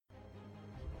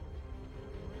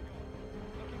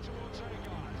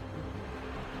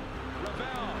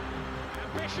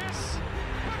Vicious,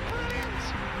 but brilliant.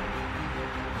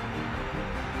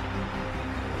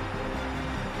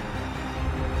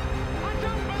 I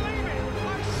don't believe it.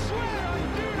 I swear I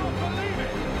do not believe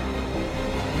it.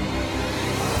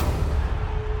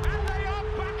 And they are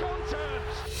back on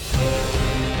terms.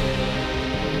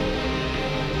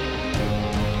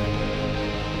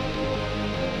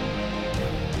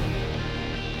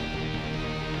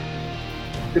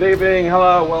 Good evening,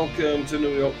 hello, welcome to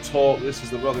New York Talk. This is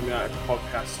the Rotherham United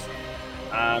podcast,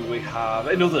 and we have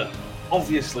another.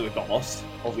 Obviously, we've got lost.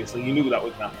 Obviously, you knew that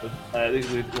would happen. This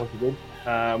is what we did.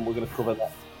 We're going to cover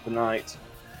that tonight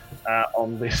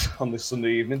on this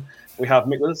Sunday evening. We have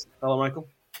Mick with us. Hello, Michael.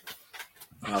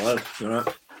 Hello, you all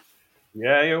right?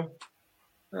 Yeah, you.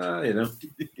 You know.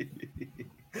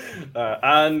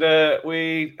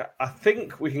 I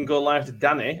think we can go live to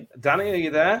Danny. Danny, are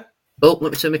you there? Oh,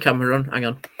 let me turn my camera on. Hang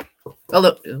on.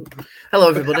 Hello,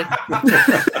 everybody.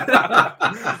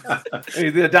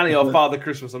 Either Danny or Father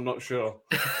Christmas, I'm not sure.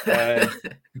 How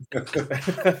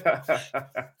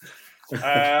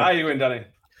are you doing, Danny?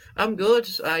 I'm good.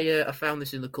 I found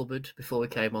this in the cupboard before we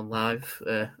came on live,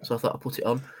 so I thought I'd put it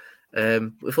on.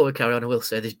 Before we carry on, I will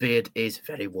say this beard is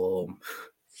very warm.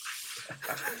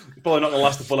 Probably not going to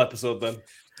last the full episode then.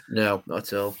 No, not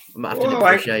at all. I might have to do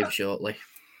a shave shortly.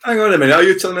 Hang on a minute. Are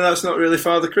you telling me that's not really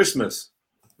Father Christmas?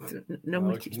 No,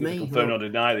 Mick, it's me. Confirm or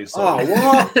deny these. Oh,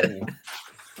 what?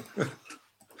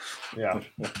 Yeah.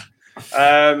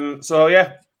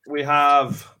 We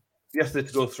have yesterday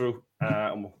to go through,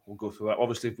 and we'll go through that.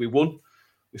 Obviously, if we won,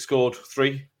 we scored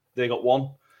 3. They got 1.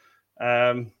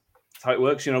 That's how it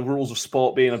works. You know, rules of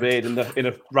sport being obeyed in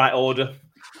a right order.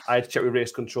 I had to check with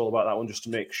race control about that one just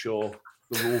to make sure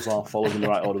the rules are followed in the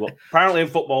right order. But apparently, in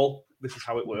football, this is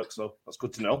how it works, so that's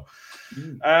good to know.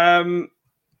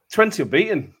 20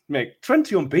 unbeaten, mate.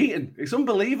 20 unbeaten. It's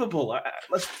unbelievable.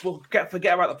 We'll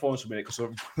forget about the performance for a minute because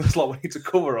there's a lot we need to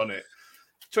cover on it.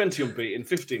 20 unbeaten,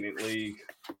 15 in league.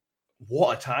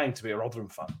 What a time to be a Rotherham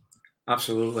fan.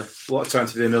 Absolutely. What a time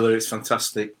to be a Miller. It's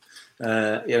fantastic.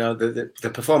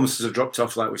 The performances have dropped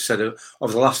off, like we said,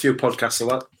 over the last few podcasts,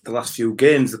 the last few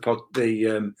games,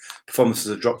 the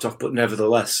performances have dropped off, but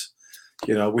nevertheless,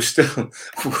 you know, we're still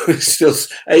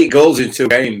 8 goals in 2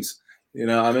 games. You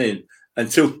know what I mean?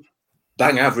 And 2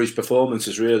 bang average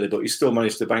performances, really. But you still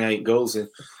managed to bang 8 goals in.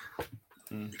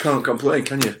 You can't complain,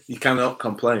 can you? You cannot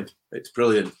complain. It's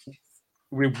brilliant.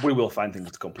 We will find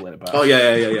things to complain about. Oh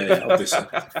yeah. Obviously.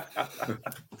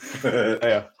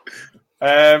 Yeah.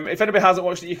 If anybody hasn't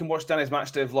watched it, you can watch Danny's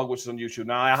Matchday vlog, which is on YouTube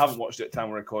now. I haven't watched it at the time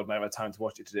we're recording. I haven't had time to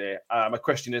watch it today. My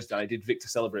question is, Danny, did Victor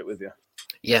celebrate with you?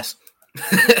 Yes.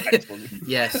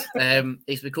 Yes.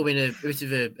 It's becoming a bit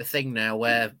of a thing now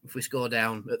where if we score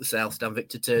down at the South Stand,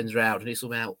 Victor turns around and he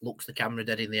somehow looks the camera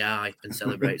dead in the eye and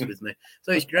celebrates with me.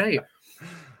 So it's great.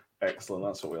 Excellent.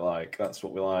 That's what we like.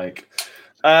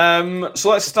 So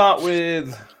let's start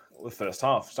with the first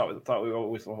half. We went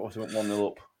 1-0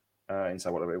 up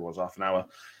inside whatever it was, half an hour.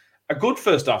 A good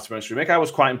first half, to be honest with you, Mick. I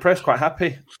was quite impressed, quite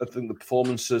happy. I think the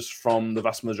performances from the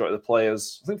vast majority of the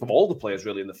players, I think from all the players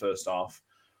really in the first half,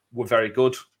 were very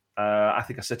good. I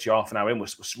think I said to you half an hour in, we're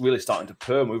really starting to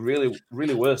perm. We really,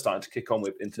 really were starting to kick on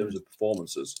with in terms of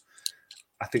performances.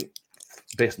 I think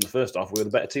based on the first half, we were the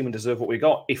better team and deserve what we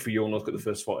got if you only look at the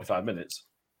first 45 minutes.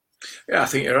 Yeah, I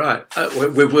think you're right.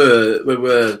 We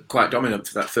were quite dominant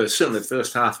for that certainly the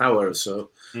first half hour or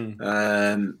so.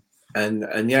 At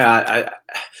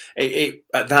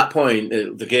that point,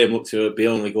 the game looked to be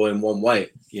only going one way,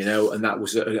 you know, and that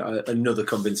was another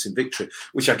convincing victory,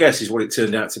 which I guess is what it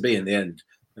turned out to be in the end.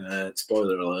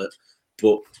 Spoiler alert.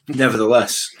 But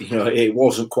nevertheless, you know, it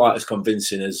wasn't quite as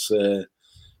convincing as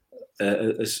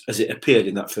it appeared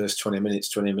in that first 20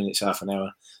 minutes, half an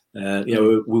hour.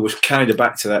 We were kind of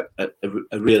back to that at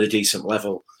a really decent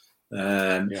level.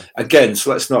 Again,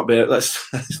 so let's not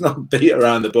beat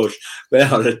around the bush. They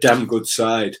are a damn good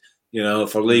side. You know,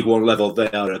 for League One level, they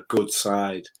are a good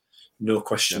side. No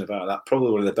question about that.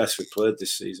 Probably one of the best we've played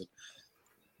this season.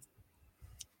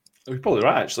 You're probably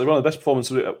right, actually. One of the best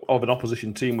performances of an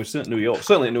opposition team we've seen at New York.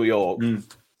 Certainly at New York.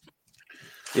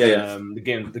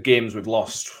 The games we've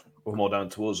lost were more down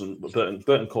to us, and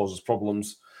Burton causes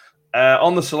problems.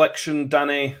 On the selection,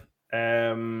 Danny,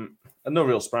 no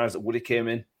real surprise that Woody came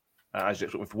in. As you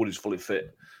expect, if Woody's fully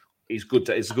fit, he's good.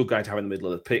 He's a good guy to have in the middle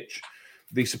of the pitch.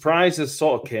 The surprises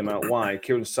sort of came out wide.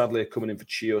 Kieran Sadler coming in for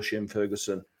Chio, Shane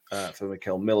Ferguson for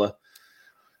Mikel Miller.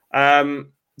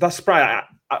 That's surprise.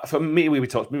 For me, me and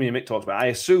Mick talked about. I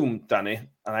assume, Danny,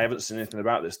 and I haven't seen anything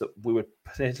about this, that we were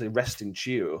potentially resting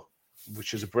Chio,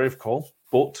 which is a brave call,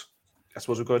 but I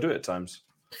suppose we've got to do it at times.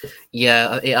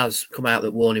 Yeah, it has come out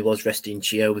that Warney was resting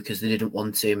Chio because they didn't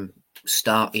want him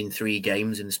starting 3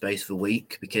 games in the space of a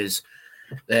week because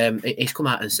he's come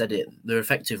out and said it. They're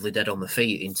effectively dead on the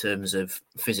feet in terms of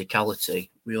physicality.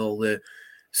 We all were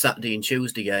Saturday and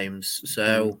Tuesday games,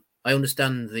 so I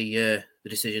understand the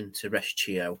decision to rest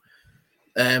Chio.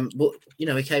 But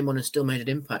he came on and still made an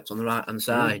impact on the right hand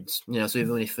side. So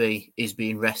even if he is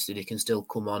being rested, he can still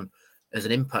come on as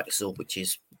an impact sub, which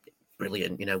is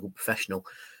brilliant. Good professional.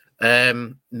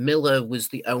 Miller was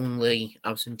the only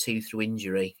absentee through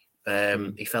injury.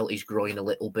 He felt his groin a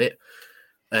little bit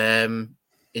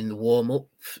in the warm up,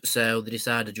 so they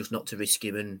decided just not to risk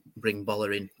him and bring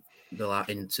Boller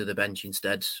into the bench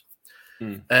instead.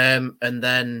 And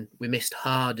then we missed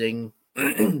Harding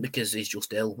because he's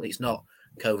just ill. It's not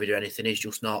COVID or anything. He's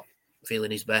just not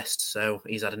feeling his best, so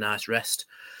he's had a nice rest.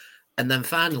 And then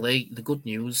finally, the good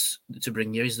news to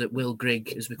bring you is that Will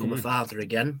Grigg has become a father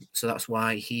again, so that's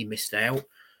why he missed out.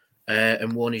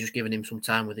 And Warney's just given him some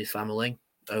time with his family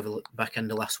over the back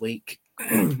end of last week,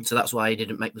 so that's why he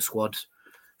didn't make the squad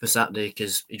for Saturday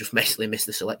because he just basically missed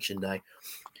the selection day.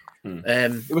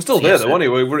 It was still there, though, wasn't he?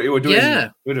 We were doing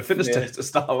a fitness test to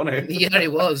start, wasn't he? Yeah,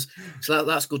 it was. So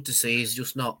that's good to see. He's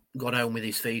just not gone home with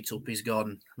his feet up. He's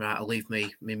gone, right, I'll leave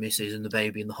me missus and the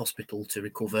baby in the hospital to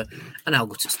recover, and I'll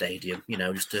go to the stadium,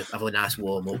 just to have a nice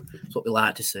warm-up. That's what we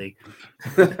like to see.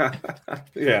 Yeah.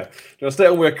 Do you want to stay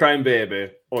home with a crying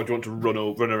baby, or do you want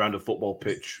to run around a football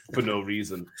pitch for no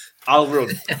reason? I'll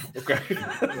run. Okay.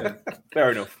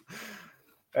 Fair enough.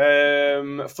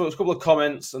 First couple of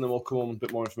comments and then we'll come on with a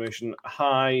bit more information.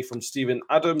 Hi from Stephen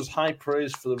Adams. High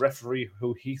praise for the referee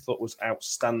who he thought was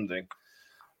outstanding.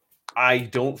 I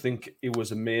don't think it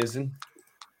was amazing.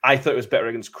 I thought it was better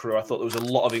against Crewe. I thought there was a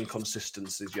lot of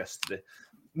inconsistencies yesterday.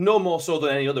 No more so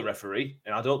than any other referee,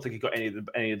 and I don't think he got any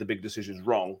of the big decisions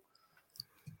wrong.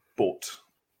 But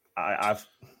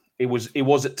it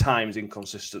was at times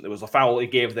inconsistent. There was a foul he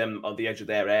gave them on the edge of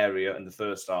their area in the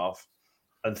first half.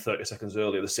 And 30 seconds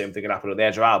earlier, the same thing had happened on the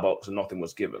edge of our box and nothing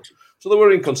was given. So there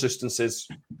were inconsistencies.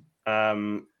 But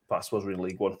I suppose we're in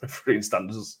League One refereeing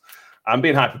standards. I'm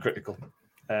being hypercritical.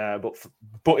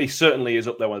 But he certainly is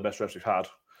up there, one of the best refs we've had.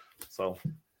 So,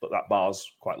 but that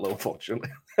bar's quite low,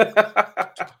 unfortunately.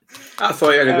 I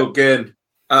thought he had a good game.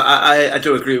 I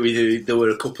do agree with you. There were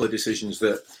a couple of decisions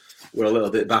that were a little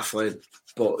bit baffling.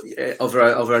 But over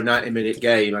a 90-minute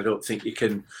game, I don't think you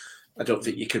can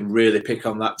really pick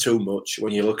on that too much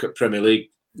when you look at Premier League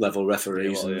level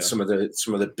referees and some of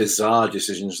the bizarre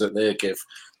decisions that they give,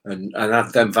 and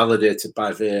have them validated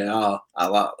by VAR, a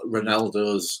la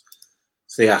Ronaldo's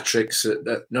theatrics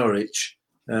at Norwich.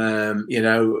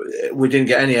 We didn't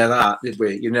get any of that, did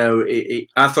we?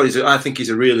 I think he's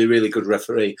a really, really good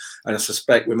referee, and I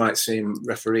suspect we might see him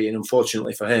refereeing,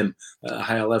 unfortunately for him, at a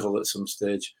higher level at some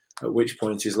stage. At which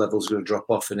point his level's going to drop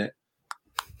off in it.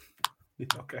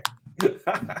 Okay.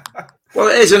 Well,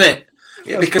 it is, isn't it?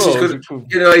 Yeah, because he's going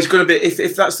to be.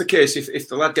 If that's the case, if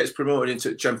the lad gets promoted into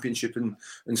the Championship and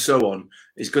so on,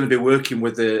 he's going to be working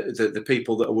with the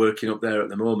people that are working up there at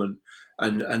the moment,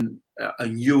 and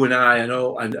you and I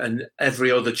and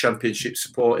every other Championship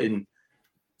supporter,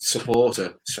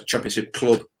 Championship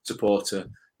club supporter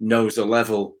knows the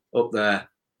level up there.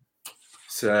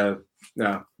 So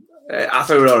no, I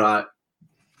thought we were all right.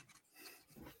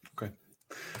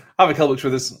 Harvey Kelbuck's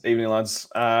with us. Evening, lads.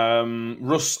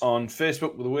 Russ on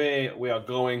Facebook, with the way we are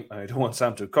going, I don't want to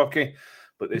sound too cocky,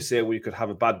 but they say we could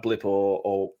have a bad blip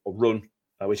or run,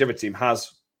 whichever team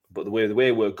has. But the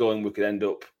way we're going, we could end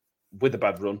up with a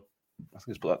bad run. I think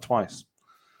it's put that twice.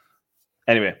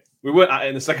 Anyway, we weren't at it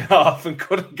in the second half and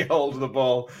couldn't get hold of the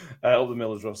ball up the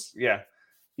Millers, Russ. Yeah,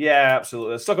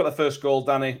 absolutely. Let's talk about the first goal,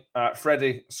 Danny.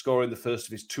 Freddie scoring the first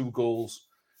of his 2 goals.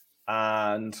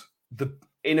 And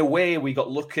in a way, we got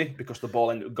lucky because the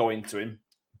ball ended up going to him.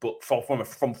 But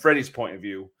from Freddie's point of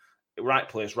view, right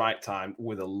place, right time,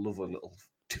 with a lovely little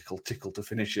tickle to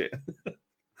finish it.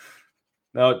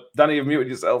 Now, Danny, you've muted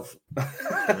yourself.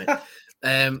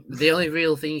 The only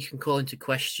real thing you can call into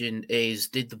question is,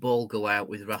 did the ball go out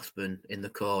with Rathbone in the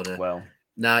corner? Well,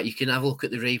 now you can have a look at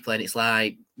the replay and it's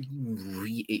like,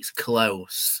 it's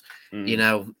close,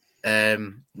 So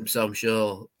I'm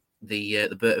sure the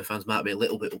Burton fans might be a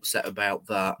little bit upset about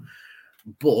that.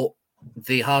 But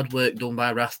the hard work done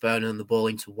by Rathbone and the ball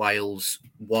into Wiles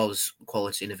was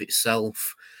quality in of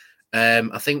itself.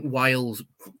 I think Wiles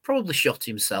probably shot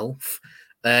himself.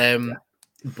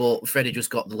 But Freddie just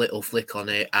got the little flick on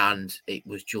it and it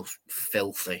was just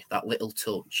filthy, that little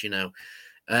touch,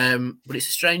 But it's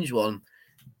a strange one.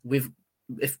 We've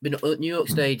been at New York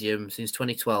Stadium since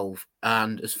 2012,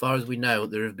 and as far as we know,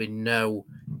 there have been no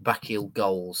backheel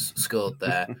goals scored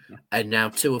there, and now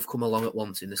 2 have come along at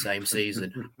once in the same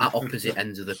season at opposite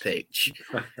ends of the pitch.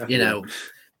 You know,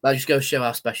 that just goes to show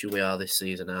how special we are this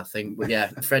season, I think. But yeah,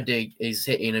 Freddie is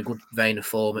hitting a good vein of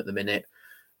form at the minute.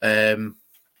 And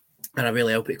I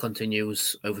really hope it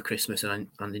continues over Christmas and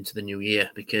into the new year,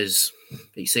 because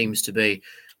it seems to be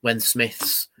when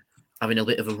Smith's having a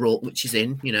bit of a rut, which is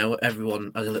in, you know,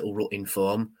 everyone has a little rut in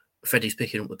form. Freddie's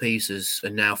picking up the pieces,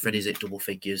 and now Freddie's at double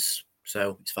figures.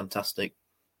 So it's fantastic.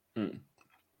 Well,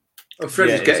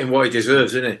 Freddie's getting what he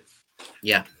deserves, isn't he?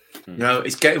 Yeah. You know,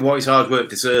 he's getting what his hard work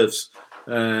deserves.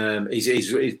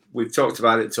 We've talked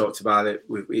about it.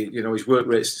 You know, his work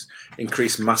rate's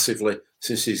increased massively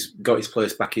since he's got his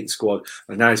place back in squad,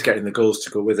 and now he's getting the goals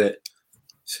to go with it.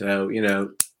 So, you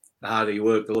know, the harder you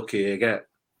work, the luckier you get.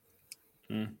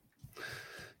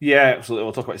 Yeah, absolutely.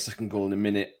 We'll talk about his second goal in a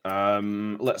minute.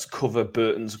 Let's cover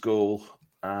Burton's goal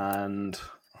and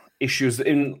issues.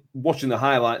 In watching the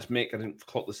highlights, Mick, I didn't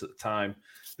clock this at the time.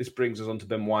 This brings us on to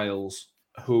Ben Wiles,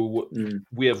 who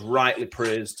we have rightly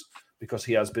praised because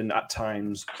he has been at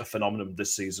times a phenomenon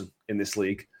this season in this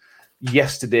league.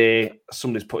 Yesterday,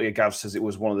 somebody's put here, Gav says it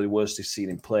was one of the worst he's seen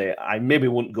in play. I maybe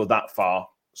wouldn't go that far.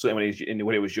 Certainly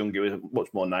when he was younger, he was much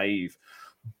more naive.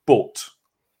 But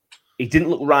he didn't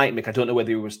look right, Mick. I don't know whether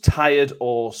he was tired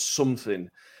or something.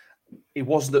 It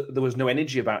wasn't that there was no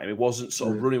energy about him. He wasn't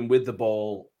sort of running with the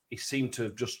ball. He seemed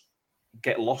to just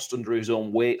get lost under his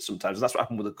own weight sometimes. And that's what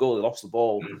happened with the goal. He lost the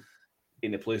ball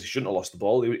in a place he shouldn't have lost the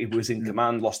ball. He was in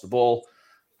command, lost the ball,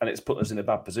 and it's put us in a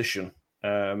bad position.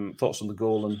 Thoughts on the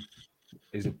goal and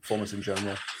his performance in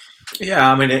general?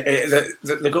 Yeah, I mean,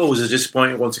 the goal was a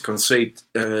disappointing one to concede,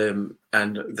 and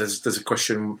there's a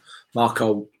question mark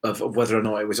of whether or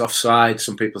not it was offside.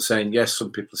 Some people saying yes,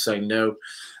 some people saying no.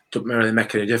 Doesn't really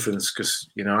make any difference because,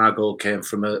 you know, our goal came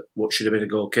from what should have been a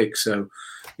goal kick. So,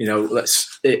 you know,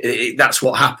 that's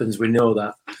what happens. We know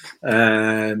that.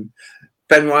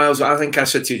 Ben Wiles, I think I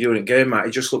said to you during the game, Matt,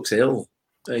 he just looks ill.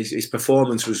 His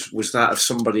performance was that of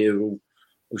somebody who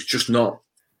was just not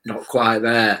quite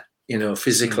there, you know,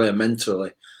 physically and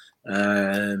mentally.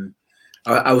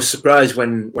 I was surprised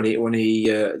when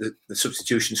the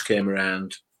substitutions came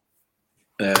around.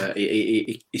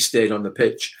 He stayed on the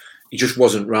pitch. He just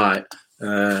wasn't right.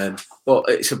 But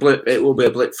it's a blip. It will be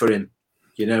a blip for him.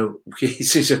 You know,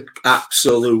 he's an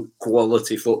absolute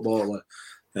quality footballer,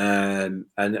 and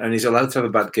he's allowed to have a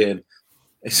bad game.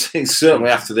 It's certainly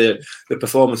after the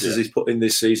performances he's put in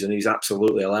this season, he's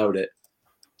absolutely allowed it.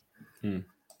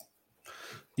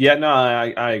 Yeah, no,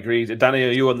 I agree. Danny,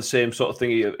 are you on the same sort of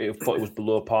thing? You thought it was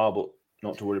below par, but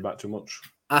not to worry about too much.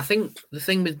 I think the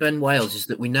thing with Ben Wiles is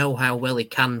that we know how well he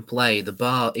can play. The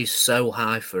bar is so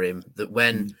high for him that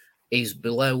when he's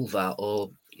below that,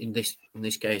 or in this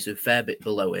case a fair bit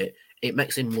below it, it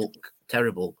makes him look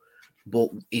terrible. But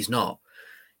he's not.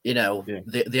 You know,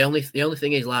 the only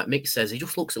thing is, like Mick says, he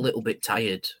just looks a little bit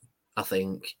tired, I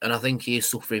think. And I think he is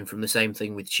suffering from the same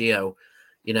thing with Chio.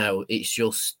 You know, it's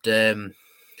just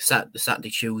Saturday,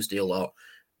 Tuesday a lot.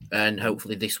 And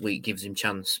hopefully this week gives him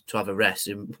chance to have a rest.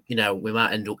 And, you know, we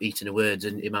might end up eating the words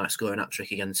and he might score an hat-trick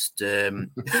against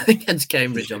against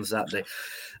Cambridge on Saturday.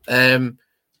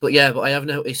 But I have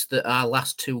noticed that our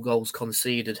last 2 goals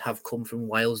conceded have come from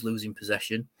Wales losing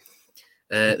possession.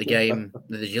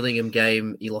 The Gillingham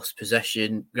game, he lost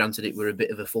possession. Granted, it were a bit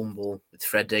of a fumble with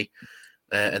Freddie.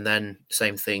 And then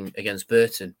same thing against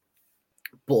Burton.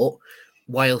 But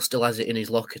Wales still has it in his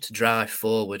locker to drive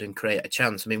forward and create a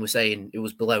chance. I mean, we're saying it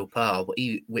was below par, but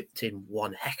he whipped in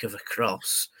one heck of a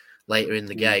cross later in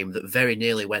the game that very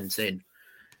nearly went in.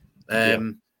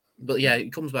 But yeah,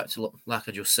 it comes back to, like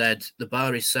I just said, the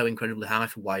bar is so incredibly high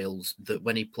for Wales that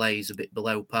when he plays a bit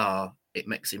below par, it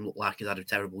makes him look like he's had a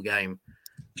terrible game.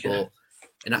 Yeah. But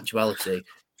in actuality,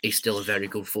 he's still a very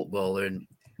good footballer and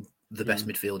the best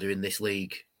midfielder in this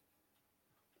league.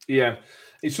 Yeah.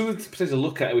 It's something to potentially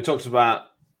look at. We talked about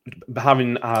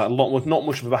having not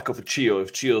much of a backup for Chio.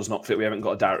 If Chio's not fit, we haven't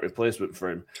got a direct replacement for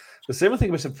him. The same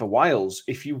thing we said for Wiles.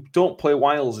 If you don't play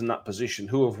Wiles in that position,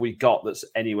 who have we got that's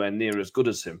anywhere near as good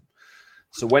as him?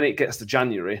 So when it gets to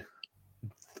January,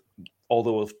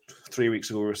 although 3 weeks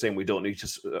ago we were saying we don't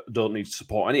need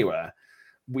support anywhere,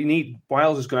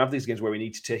 Wiles is going to have these games where we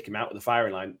need to take him out of the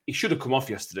firing line. He should have come off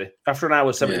yesterday. After an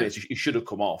hour, 7 minutes, he should have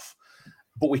come off.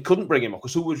 But we couldn't bring him off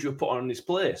because who would you have put on in his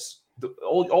place?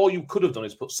 All you could have done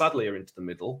is put Sadlier into the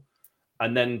middle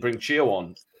and then bring Chio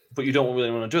on. But you don't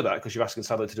really want to do that because you're asking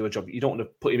Sadlier to do a job. You don't want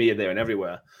to put him here, there, and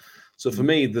everywhere. So for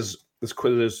me, there's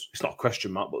it's not a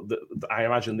question mark, but I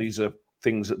imagine these are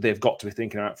things that they've got to be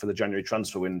thinking about for the January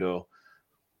transfer window.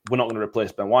 We're not going to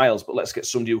replace Ben Wiles, but let's get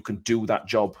somebody who can do that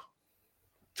job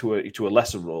to a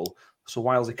lesser role. So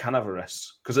Wilesy can have a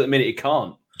rest because at the minute he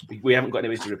can't. We haven't got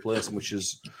anybody to replace him, which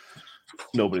is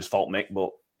nobody's fault, Mick.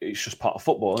 But it's just part of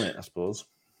football, isn't it? I suppose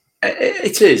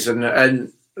it is,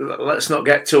 and let's not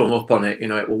get too hung up on it. You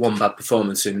know, it was one bad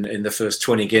performance in the first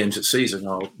 20 games of season,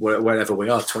 or wherever we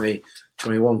are, 20,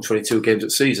 21, 22 games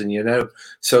of season. You know,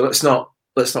 so let's not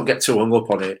get too hung up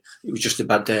on it. It was just a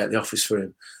bad day at the office for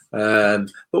him.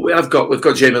 But we've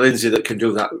got Jamie Lindsay that can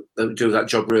do that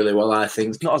job really well. I think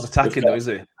it's not as attacking though, is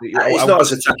it? It's not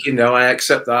as attacking. No, I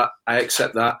accept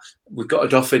that. We've got a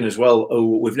Dauphin as well,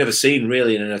 who we've never seen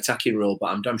really in an attacking role,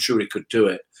 but I'm damn sure he could do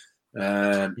it.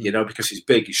 You know, because he's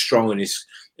big, he's strong, and he's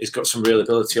got some real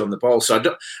ability on the ball. So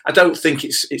I don't think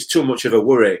it's too much of a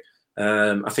worry.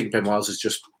 I think Ben Wiles is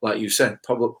just, like you said,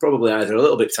 probably either a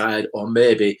little bit tired or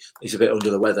maybe he's a bit under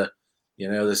the weather. You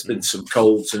know, there's been some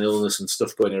colds and illness and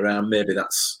stuff going around. Maybe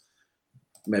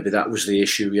that was the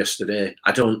issue yesterday.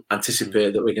 I don't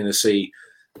anticipate that we're going to see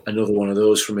another one of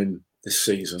those from him this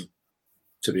season.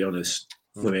 To be honest,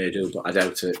 we may do, but I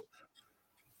doubt it.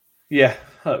 Yeah,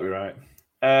 that'd be right.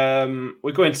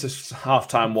 We go into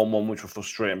half-time 1-1, which was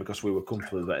frustrating because we were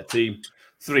comfortably the better team.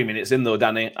 3 minutes in though,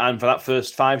 Danny, and for that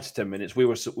first 5 to 10 minutes,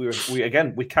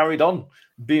 we carried on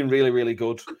being really, really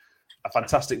good. A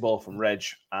fantastic ball from Reg,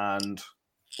 and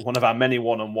one of our many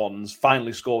one-on-ones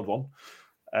finally scored one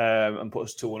and put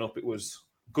us 2-1 up. It was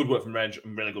good work from Reg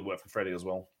and really good work from Freddie as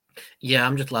well. Yeah,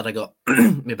 I'm just glad I got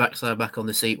my backside back on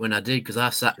the seat when I did, because I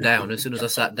sat down. As soon as I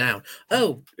sat down,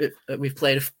 we've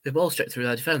played a ball straight through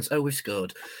our defence. Oh, we've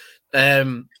scored.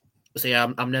 So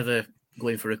yeah, I'm never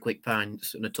going for a quick pint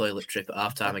and a toilet trip at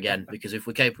half-time again, because if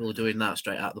we're capable of doing that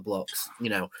straight out of the blocks, you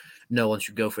know, no one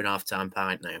should go for an half-time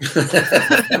pint now.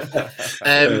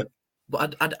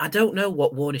 But I don't know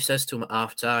what Warney says to him at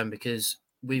half-time, because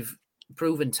we've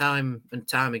proven time and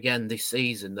time again this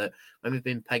season that when we've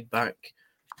been pegged back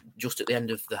just at the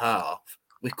end of the half,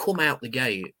 we come out the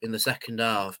gate in the second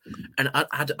half, and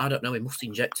I don't know, he must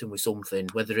inject him with something,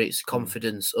 whether it's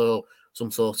confidence or some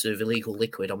sort of illegal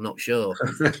liquid, I'm not sure.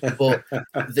 But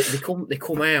they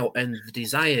come out, and the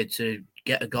desire to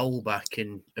get a goal back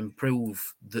and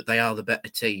prove that they are the better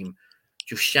team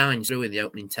just shines through in the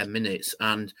opening 10 minutes.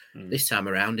 And this time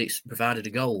around, it's provided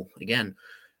a goal again.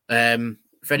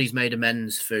 Freddie's made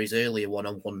amends for his earlier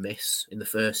one-on-one miss in the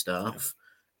first half,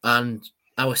 and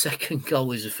our second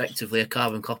goal is effectively a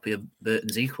carbon copy of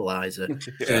Burton's equaliser.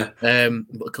 Yeah.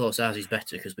 But of course, ours is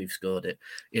better because we've scored it,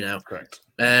 you know. Correct.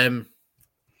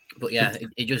 But yeah,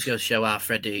 it just goes to show how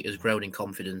Freddie has grown in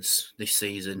confidence this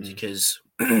season, because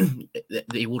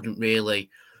he wouldn't really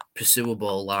pursue a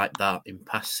ball like that in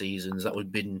past seasons. That would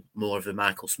have been more of a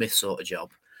Michael Smith sort of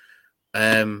job.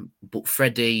 But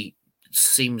Freddie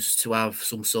seems to have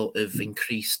some sort of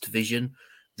increased vision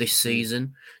this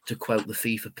season, to quote the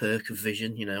FIFA perk of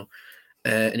vision, you know.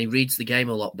 And he reads the game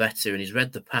a lot better, and he's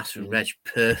read the pass from Reg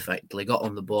perfectly, got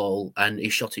on the ball, and he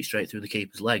shot it straight through the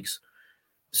keeper's legs.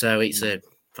 So it's a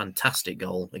fantastic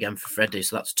goal again for Freddie.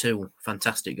 So that's 2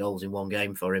 fantastic goals in one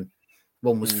game for him.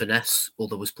 One was finesse,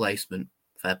 other was placement.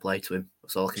 Fair play to him.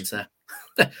 That's all I can say.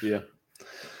 Yeah.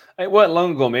 It weren't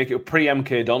long ago, mate. It was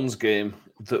pre-MK Dons game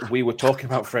that we were talking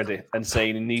about Freddie and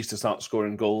saying he needs to start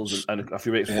scoring goals. And a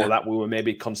few weeks before that, we were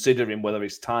maybe considering whether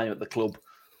his time at the club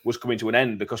was coming to an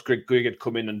end, because Greg had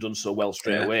come in and done so well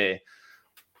straight away.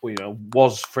 Well, you know,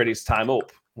 was Freddie's time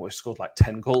up? Well, he scored like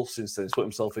 10 goals since then. He's put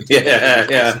himself into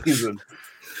the season.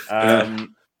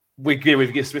 We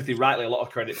give Smithy rightly a lot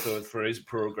of credit for his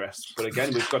progress. But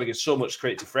again, we've got to give so much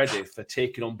credit to Freddie for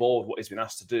taking on board what he's been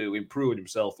asked to do, improving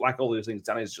himself, like all those things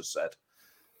Danny's just said.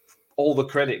 All the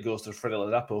credit goes to Freddie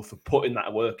Ladapo for putting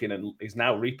that work in, and he's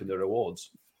now reaping the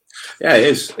rewards. Yeah, he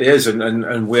is.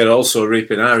 And we're also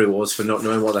reaping our rewards for not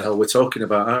knowing what the hell we're talking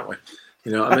about, aren't we?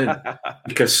 You know what I mean?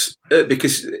 because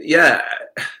yeah,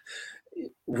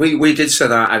 we did say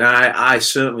that, and I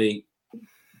certainly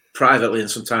privately and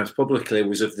sometimes publicly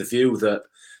was of the view that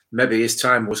maybe his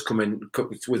time was coming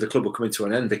with the club were coming to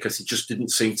an end, because he just didn't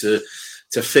seem to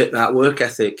fit that work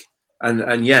ethic.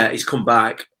 And yeah, he's come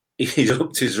back. He's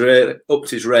upped his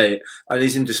rate, and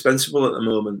he's indispensable at the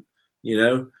moment. You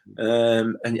know,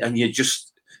 and you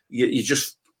just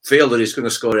feel that he's going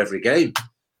to score every game.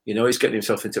 You know, he's getting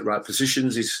himself into the right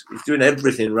positions. He's doing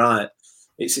everything right.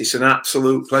 It's an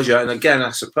absolute pleasure. And again,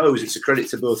 I suppose it's a credit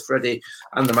to both Freddie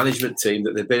and the management team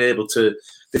that they've been able to.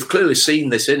 They've clearly seen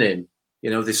this in him.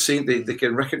 You know, they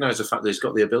can recognise the fact that he's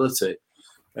got the ability,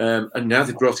 and now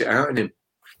they've brought it out in him.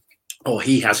 Oh,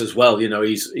 he has as well. You know,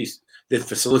 they've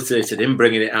facilitated him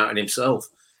bringing it out in himself,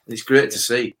 and it's great to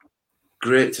see.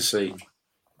 Great to see.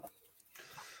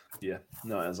 Yeah,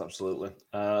 no, it is absolutely.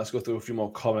 Let's go through a few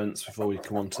more comments before we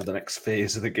come on to the next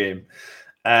phase of the game.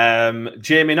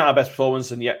 Jamie, not our best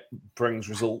performance, and yet brings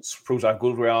results. Proves how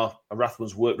good we are.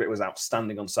 Rathman's work rate was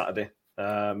outstanding on Saturday.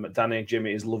 Danny,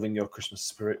 Jimmy is loving your Christmas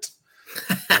spirit.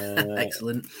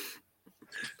 Excellent.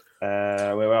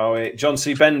 Where are we? John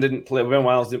C. Ben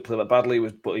Wiles didn't play that badly,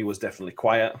 but he was definitely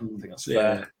quiet. I think that's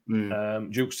fair.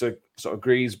 Jukester sort of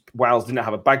agrees. Wiles didn't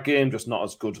have a bad game, just not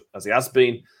as good as he has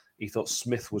been. He thought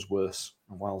Smith was worse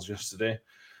than Wiles yesterday.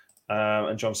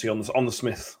 And John C. on the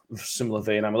Smith, similar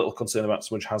vein, I'm a little concerned about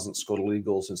Smudge hasn't scored a league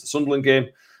goal since the Sunderland game.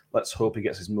 Let's hope he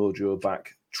gets his mojo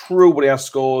back. True, but he has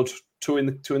scored one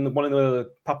in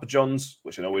the Papa John's,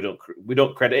 which I know we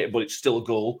don't credit it, but it's still a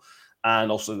goal,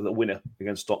 and also the winner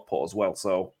against Stockport as well.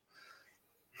 So,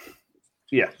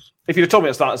 yeah, if you'd have told me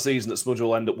at the start of the season that Smudge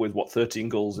will end up with 13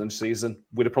 goals in the season,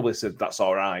 we'd have probably said that's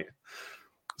all right.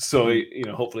 So,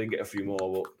 hopefully he can get a few more.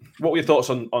 But what were your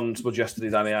thoughts on Smudge yesterday,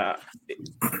 Danny?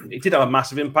 It did have a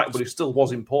massive impact, but it still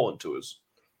was important to us.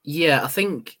 Yeah, I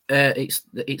think it's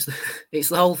the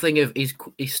whole thing of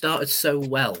he started so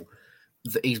well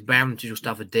that he's bound to just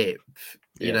have a dip.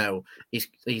 Yeah. He's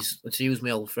to use my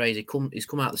old phrase, he's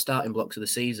come out the starting blocks of the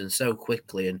season so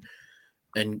quickly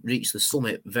and reached the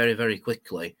summit very, very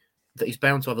quickly that he's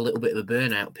bound to have a little bit of a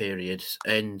burnout period.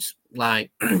 And like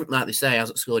they say, he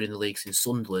hasn't scored in the league since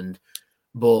Sunderland,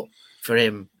 but for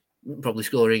him, probably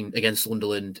scoring against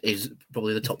Sunderland is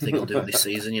probably the top thing he'll do this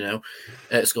season,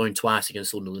 scoring twice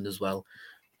against Sunderland as well.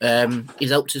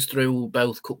 He's helped us through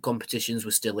both cup competitions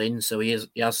we're still in, so he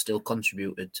has still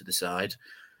contributed to the side.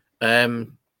 But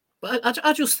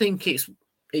I just think it's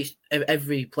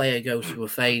every player goes through a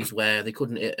phase where they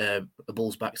couldn't hit a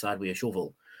bull's backside with a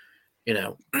shovel,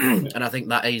 and I think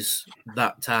that is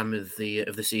that time of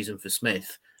the season for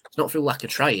Smith. It's not through lack of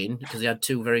trying, because he had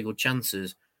two very good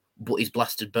chances, but he's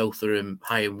blasted both of them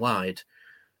high and wide.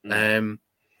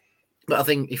 But I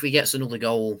think if he gets another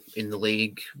goal in the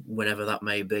league, whenever that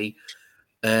may be,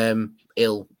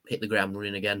 he'll hit the ground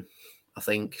running again. I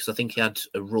think he had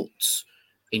a rut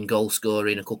in goal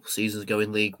scoring a couple of seasons ago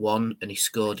in League One, and he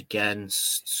scored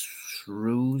against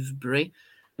Shrewsbury,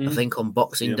 I think, on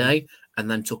Boxing Day, and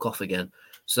then took off again.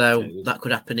 So that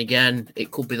could happen again.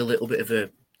 It could be a little bit of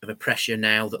a pressure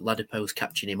now that Ladipo's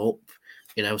catching him up,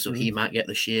 so he might get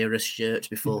the Shearer shirt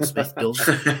before Smith does.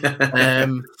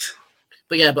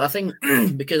 But I think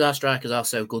because our strikers are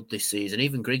so good this season,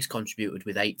 even Griggs contributed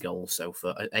with 8 goals so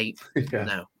far.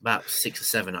 About 6 or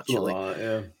 7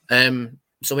 actually.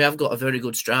 So we have got a very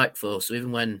good strike force. So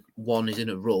even when one is in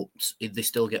a rut, they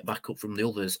still get back up from the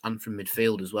others and from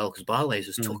midfield as well, because Barley's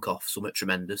has took off somewhat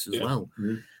tremendous as well.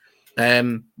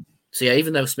 So yeah,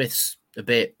 even though Smith's a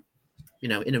bit,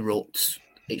 in a rut,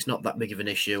 it's not that big of an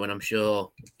issue, and I'm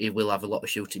sure he will have a lot of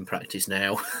shooting practice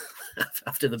now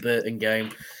after the Burton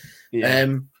game.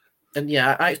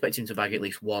 I expect him to bag at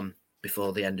least one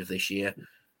before the end of this year.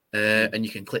 And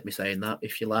you can clip me saying that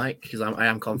if you like, because I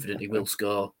am confident he will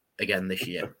score again this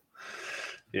year.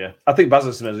 Yeah, I think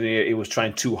Bazison, he was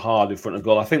trying too hard in front of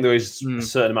goal. I think there is a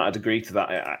certain amount of degree to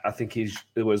that. I think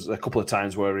there was a couple of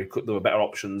times where there were better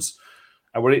options.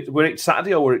 And were it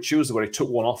Saturday or were it Tuesday where he took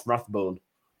one off Rathbone?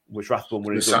 Which Rathbone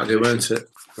were in Saturday, weren't it?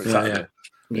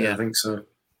 Yeah, I think so.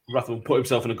 Rathbone put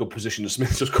himself in a good position.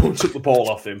 Smith just go and took the ball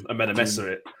off him and made a mess of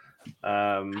it.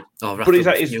 Rathbone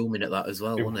was fuming at that as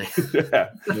well, wasn't he?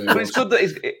 But it's good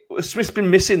that Smith's been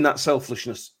missing that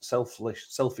selfishness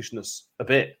a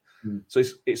bit. So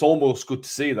it's almost good to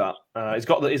see that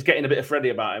he's getting a bit of Freddie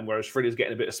about him, whereas Freddie's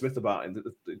getting a bit of Smith about him,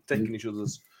 taking each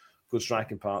other's good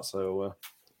striking parts. So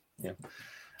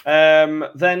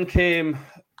then came.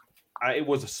 It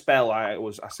was a spell. I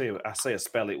say a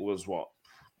spell. It was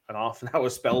an half an hour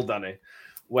spell, Danny,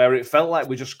 where it felt like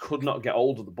we just could not get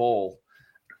hold of the ball,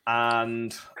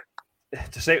 and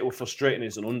to say it was frustrating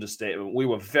is an understatement. We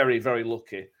were very, very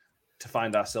lucky to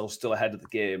find ourselves still ahead of the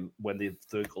game when the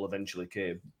third goal eventually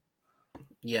came.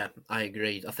 Yeah, I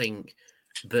agree. I think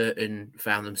Burton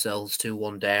found themselves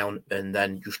 2-1 down and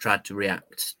then just tried to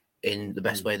react in the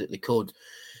best way that they could.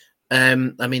 They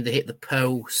hit the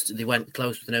post. They went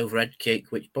close with an overhead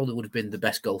kick, which probably would have been the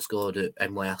best goal scored at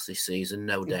NYS this season,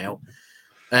 no doubt.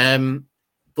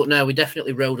 But no, we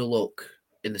definitely rode a luck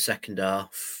in the second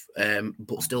half,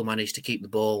 but still managed to keep the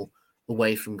ball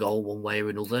away from goal one way or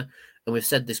another. And we've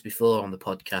said this before on the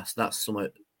podcast. That's something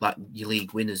like your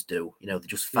league winners do. They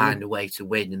just find a way to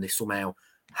win and they somehow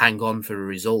hang on for a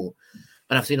result.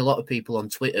 And I've seen a lot of people on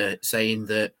Twitter saying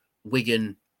that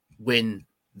Wigan win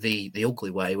the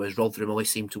ugly way, whereas Rotherham always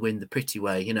seem to win the pretty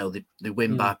way. They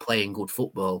win by playing good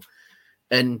football.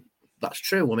 And that's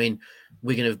true. I mean,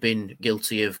 Wigan have been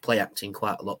guilty of play acting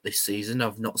quite a lot this season.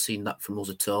 I've not seen that from us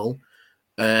at all.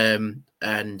 And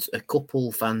a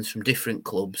couple fans from different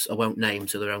clubs, I won't name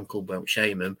so their own club won't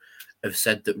shame them, have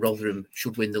said that Rotherham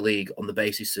should win the league on the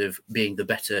basis of being the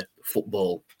better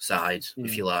football side,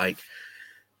 if you like.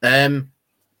 But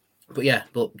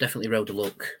definitely rode a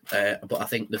look. But I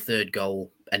think the third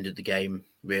goal ended the game,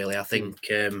 really. I think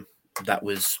that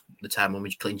was the time when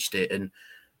we clinched it and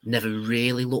never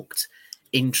really looked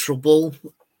in trouble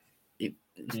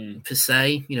per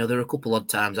se. You know, there were a couple odd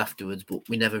times afterwards, but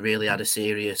we never really had a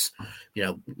serious,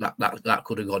 that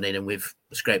could have gone in and we've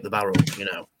scraped the barrel,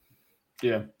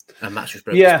 Yeah. And match was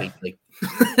broken speedily.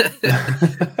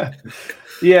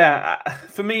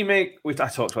 For me, mate, I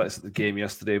talked about this at the game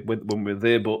yesterday when we were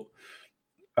there, but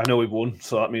I know we won,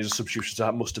 so that means the substitutions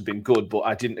must have been good, but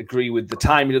I didn't agree with the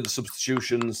timing of the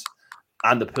substitutions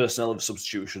and the personnel of the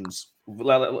substitutions.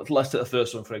 Let's take the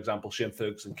first one, for example. Shane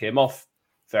Ferguson came off.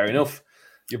 Fair enough.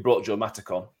 You brought Joe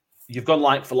Mattock on. You've gone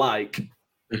like for like.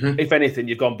 Mm-hmm. If anything,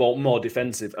 you've gone more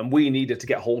defensive, and we needed to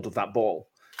get hold of that ball.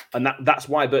 And that's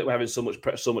why Burton were having so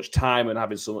much time and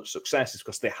having so much success, is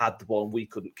because they had the ball and we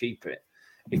couldn't keep it.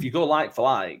 If you go like for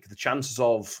like, the chances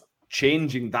of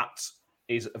changing that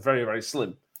is very, very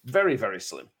slim. Very, very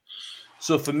slim.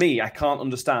 So for me, I can't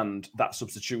understand that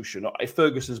substitution. If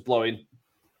Ferguson's blowing,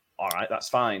 all right, that's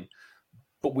fine.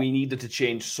 But we needed to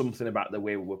change something about the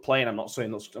way we were playing. I'm not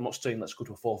saying let's go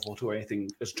to a 4-4-2 or anything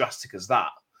as drastic as that.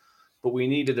 But we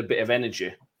needed a bit of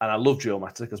energy. And I love Joe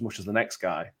Mattock as much as the next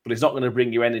guy. But he's not going to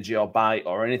bring you energy or bite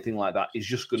or anything like that. He's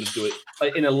just going to do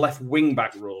it in a left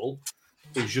wing-back role.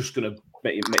 He's just going to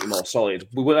make you more solid.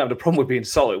 We wouldn't have a problem with being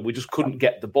solid. We just couldn't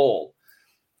get the ball.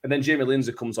 And then Jamie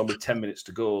Lindsay comes on with 10 minutes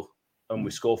to go and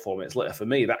we score 4 minutes later. For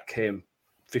me, that came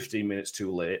 15 minutes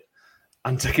too late.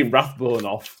 And taking Rathbone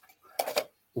off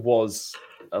was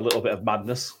a little bit of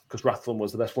madness because Rathbone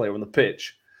was the best player on the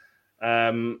pitch.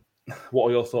 What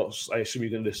are your thoughts? I assume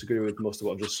you're going to disagree with most of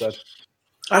what I've just said.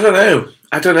 I don't know.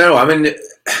 I mean,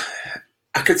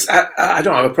 I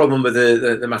don't have a problem with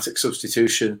the Mattock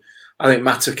substitution. I think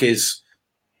Mattock is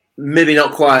maybe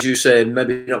not quite, as you say,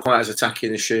 maybe not quite as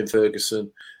attacking as Shane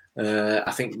Ferguson.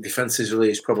 I think defensively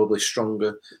he's probably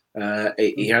stronger.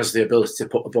 He has the ability to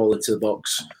put the ball into the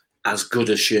box as good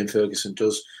as Shane Ferguson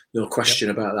does. No question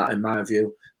about that, in my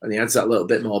view. And he adds that little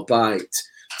bit more bite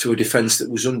to a defence that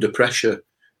was under pressure.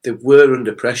 They were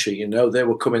under pressure, They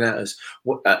were coming at us,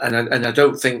 and I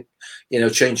don't think, making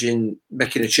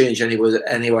a change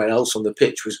anywhere else on the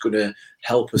pitch was going to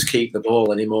help us keep the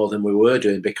ball any more than we were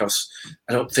doing, because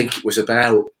I don't think it was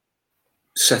about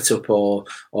setup or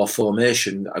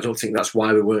formation. I don't think that's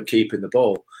why we weren't keeping the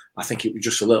ball. I think it was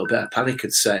just a little bit of panic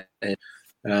had set in.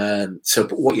 So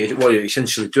what you're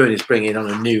essentially doing is bringing on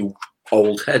a new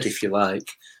old head, if you like.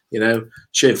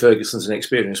 Shane Ferguson's an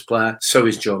experienced player, so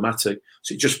is Joe Mattock.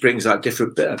 So it just brings that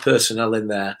different bit of personnel in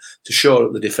there to shore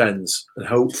up the defence and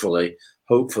hopefully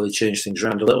change things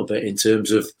around a little bit in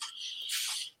terms of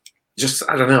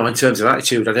in terms of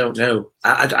attitude. I don't know.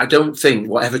 I don't think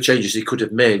whatever changes he could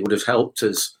have made would have helped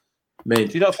us. Do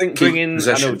you not think bringing,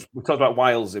 possession. I know we talked about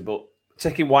Wilesy, but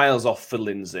taking Wiles off for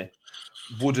Lindsay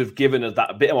would have given us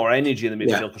that a bit more energy in the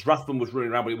midfield, because Rathbone was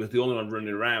running around, but he was the only one running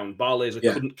around. Barlaser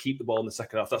couldn't keep the ball in the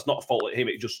second half. That's not a fault at him.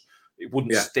 It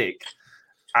wouldn't stick.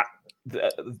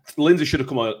 Lindsay should have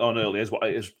come on earlier.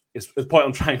 Is the point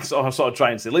I'm trying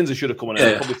to say. Lindsay should have come on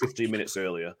earlier, probably 15 minutes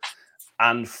earlier,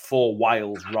 and for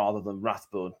Wiles rather than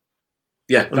Rathbone.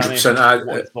 Yeah, 100%.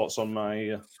 What are your thoughts on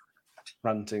my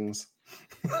rantings?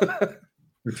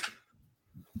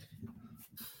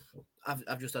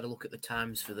 I've just had a look at the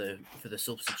times for the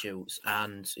substitutes,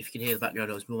 and if you can hear the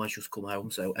background noise, Mum has just come home,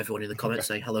 so everyone in the comments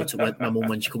say hello to my mum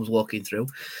when she comes walking through.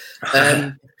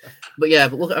 Having a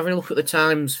look at the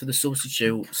times for the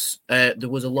substitutes, there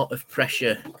was a lot of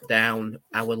pressure down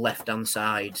our left-hand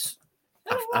side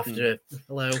after.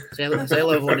 Hello, say hello,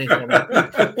 everyone.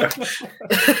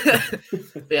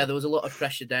 There was a lot of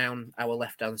pressure down our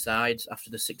left-hand side after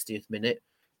the 60th minute.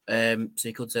 So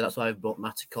you could say that's why I've brought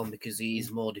Mattock on, because he's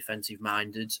more defensive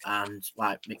minded and,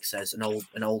 like Mick says, an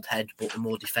old head, but a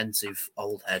more defensive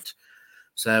old head.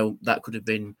 So that could have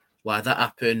been why that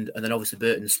happened. And then obviously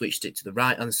Burton switched it to the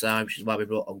right hand side, which is why we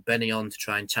brought Ogbenny on to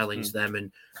try and challenge them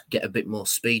and get a bit more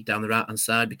speed down the right hand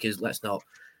side. Because let's not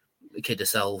kid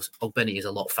ourselves, Ogbenny is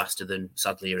a lot faster than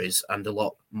Sadlier is, and a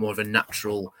lot more of a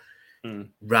natural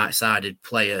right-sided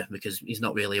player, because he's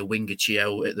not really a winger.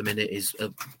 Chio at the minute is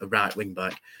a right wing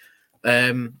back.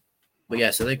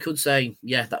 So they could say,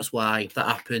 that's why that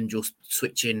happened. Just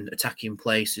switching attacking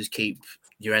places, keep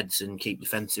your heads and keep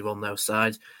defensive on those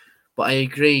sides. But I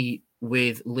agree,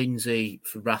 with Lindsay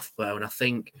for Rathbone. I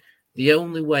think the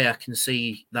only way I can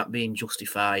see that being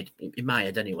justified, in my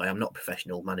head anyway, I'm not a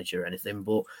professional manager or anything,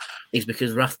 but is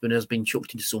because Rathbone has been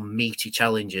chucked into some meaty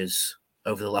challenges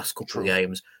over the last couple of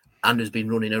games and has been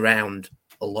running around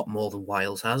a lot more than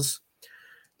Wiles has.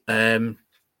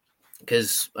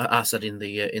 Because I said in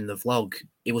the vlog,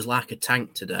 it was like a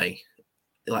tank today.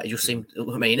 Like, it just seemed,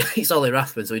 I mean, it's Ollie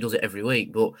Rathbone, so he does it every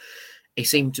week, but he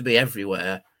seemed to be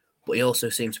everywhere. But he also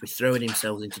seems to be throwing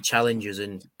himself into challenges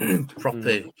and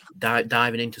proper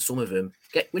diving into some of them.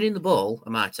 Winning the ball, I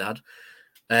might add,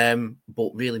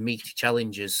 but really meaty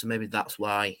challenges. So maybe that's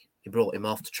why he brought him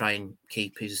off, to try and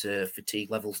keep his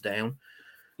fatigue levels down.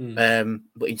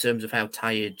 But in terms of how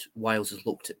tired Wiles has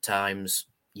looked at times,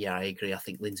 yeah, I agree. I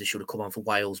think Lindsay should have come on for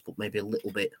Wiles, but maybe a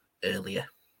little bit earlier.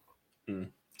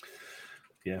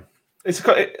 Yeah.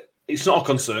 It's not a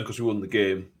concern because we won the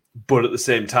game, but at the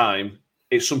same time,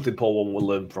 it's something Paul Warne will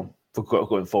learn from for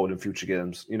going forward in future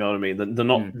games. You know what I mean? They're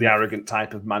not the arrogant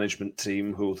type of management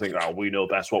team who think, oh, we know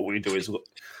best. What we do is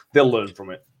they'll learn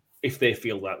from it if they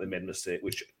feel that they made a mistake,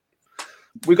 which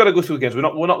we've got to go through games. We're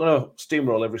not going to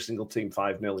steamroll every single team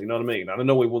 5-0. You know what I mean? And I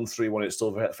know we won 3-1. It's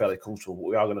still fairly comfortable, but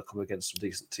we are going to come against some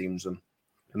decent teams, and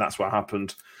that's what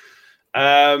happened.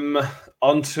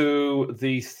 On to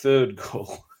the third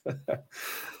goal.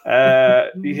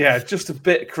 Just a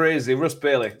bit crazy. Russ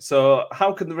Bailey. So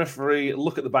how can the referee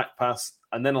look at the back pass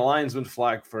and then a linesman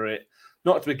flag for it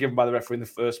not to be given by the referee in the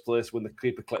first place when the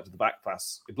keeper collected the back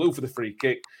pass? He blew for the free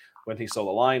kick when he saw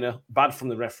the liner. Bad from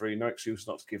the referee. No excuse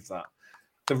not to give that.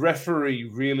 The referee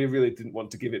really, really didn't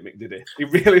want to give it, Mick, did he? He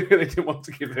really, really didn't want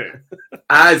to give it.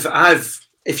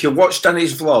 If you watch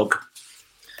Danny's vlog,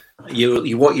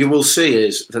 what you will see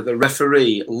is that the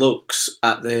referee looks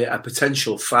at a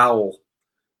potential foul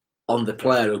on the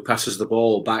player who passes the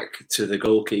ball back to the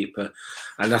goalkeeper,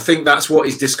 and I think that's what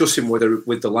he's discussing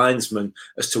with the linesman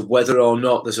as to whether or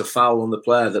not there's a foul on the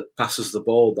player that passes the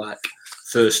ball back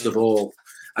first of all.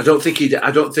 I don't think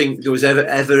there was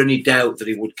ever any doubt that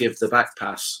he would give the back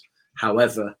pass.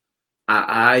 However,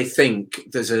 I think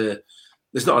there's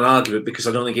not an argument because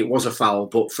I don't think it was a foul,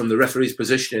 but from the referee's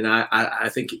positioning, I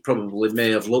think it probably may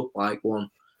have looked like one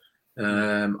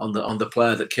on the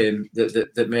player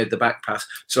that made the back pass.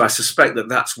 So I suspect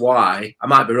that's why. I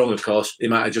might be wrong, of course. He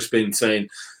might have just been saying,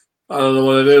 "I don't know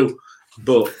what to do,"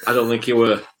 but I don't think he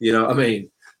were. You know, I mean,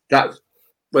 that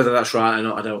whether that's right or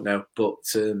not, I don't know. But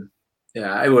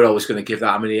yeah, we were always going to give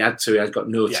that. I mean, he had to. He had got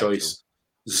no choice,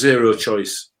 zero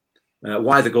choice.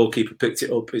 Why the goalkeeper picked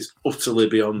it up is utterly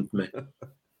beyond me.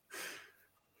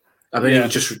 I mean,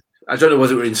 I don't know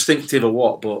whether it was instinctive or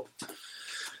what, but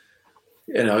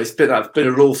you know, it's been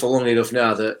a rule for long enough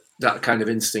now that kind of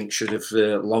instinct should have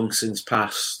long since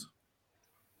passed.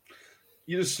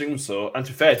 You'd assume so. And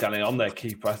to be fair, Danny, on their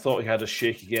keeper, I thought he had a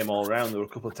shaky game all around. There were a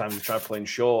couple of times he tried playing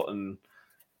short, and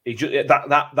he just,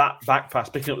 that back pass,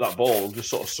 picking up that ball, just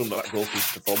sort of summed up that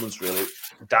goalkeeper's performance. Really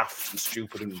daft and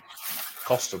stupid and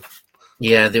cost him.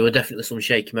 Yeah, there were definitely some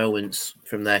shaky moments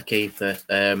from their keeper.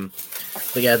 But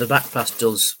yeah, the back pass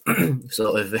does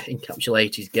sort of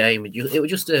encapsulate his game. It was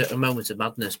just a moment of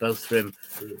madness, both from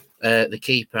the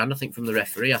keeper and I think from the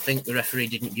referee. I think the referee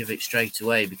didn't give it straight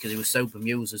away because he was so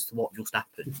bemused as to what just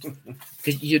happened.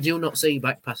 Because you do not see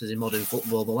back passes in modern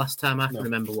football. The last time I can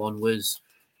remember one was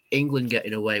England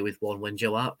getting away with one when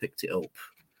Joe Hart picked it up.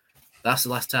 That's the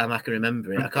last time I can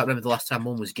remember it. I can't remember the last time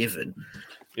one was given.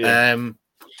 Yeah.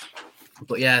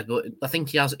 But I think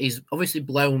he's obviously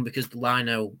blown because the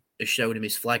lino has shown him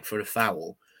his flag for a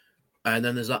foul. And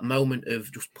then there's that moment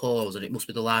of just pause, and it must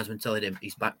be the linesman telling him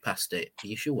he's back past it. Are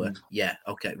you sure? Yeah,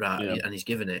 okay, right. Yeah. And he's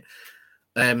given it.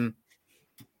 But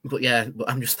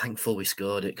I'm just thankful we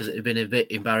scored it because it would have been a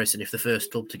bit embarrassing if the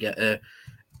first club to get an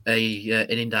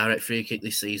indirect free kick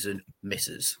this season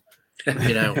misses.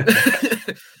 You know. But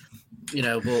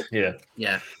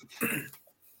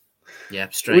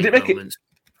strange moments.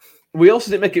 We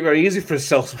also didn't make it very easy for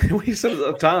ourselves. We said at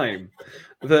the time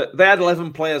that they had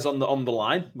 11 players on the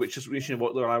line, which is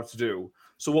what they're allowed to do.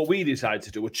 So what we decided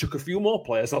to do was chuck a few more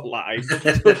players on line.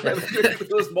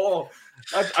 There's more.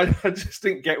 I just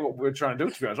didn't get what we were trying to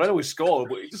do, to be honest. I know we scored,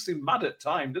 but it just seemed mad at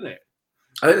time, didn't it?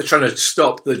 I think they're trying to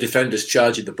stop the defenders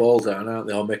charging the ball down, aren't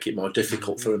they? Or make it more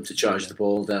difficult for them to charge the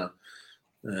ball down.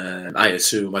 I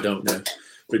assume, I don't know.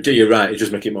 But you're right, it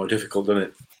just make it more difficult, doesn't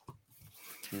it?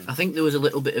 I think there was a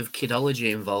little bit of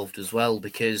kidology involved as well,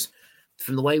 because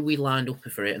from the way we lined up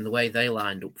for it and the way they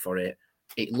lined up for it,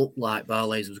 it looked like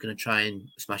Barley's was going to try and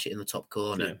smash it in the top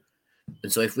corner. Yeah.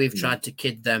 And so if we've tried to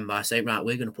kid them by saying, right,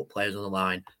 we're going to put players on the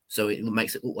line, so it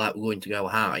makes it look like we're going to go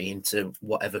high into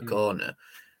whatever corner,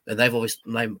 and they've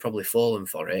probably fallen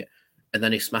for it. and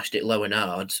then he smashed it low and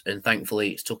hard, and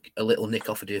thankfully it's took a little nick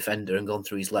off a defender and gone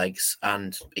through his legs,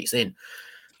 and it's in.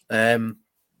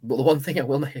 But the one thing I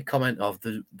will make a comment of,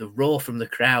 the roar from the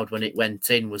crowd when it went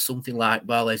in was something like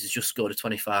Barles has just scored a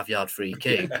 25-yard free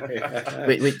kick,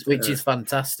 which is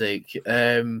fantastic.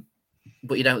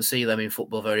 But you don't see them in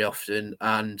football very often,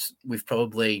 and we've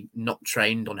probably not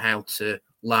trained on how to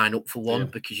line up for one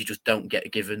because you just don't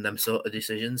get given them sort of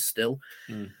decisions still.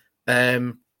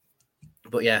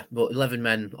 But 11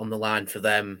 men on the line for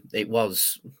them, it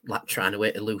was like trying to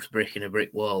hit a loose brick in a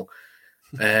brick wall.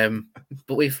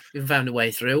 But we've found a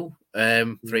way through.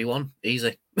 3-1,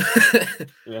 easy.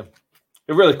 Yeah,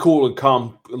 really cool and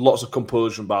calm. Lots of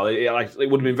composure from Bally. It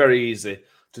would have been very easy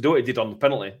to do what he did on the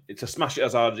penalty. To smash it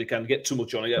as hard as you can, get too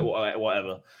much on it, get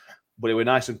whatever. But it was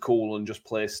nice and cool and just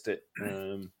placed it.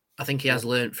 I think he has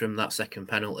learnt from that second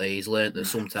penalty. He's learnt that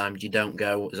sometimes you don't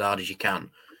go as hard as you can.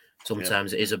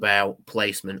 Sometimes it is about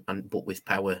placement but with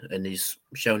power, and he's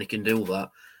shown he can do that.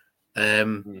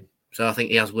 So I think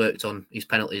he has worked on his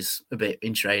penalties a bit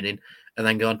in training and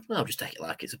then gone, I'll just take it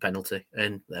like it's a penalty.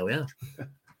 And there we are.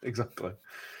 Exactly.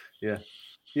 Yeah.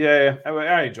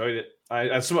 I enjoyed it.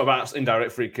 I something about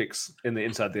indirect free kicks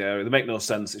inside the area. They make no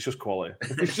sense. It's just quality.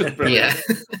 It's just brilliant.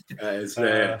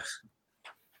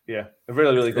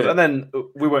 Really, really good. And then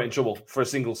we weren't in trouble for a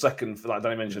single second, like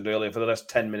Danny mentioned earlier, for the last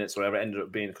 10 minutes, whatever it ended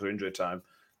up being because of injury time.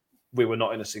 We were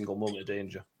not in a single moment of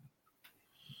danger.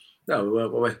 No, we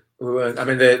weren't. I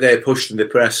mean, they pushed and they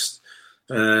pressed.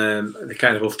 They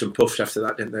kind of huffed and puffed after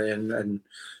that, didn't they? And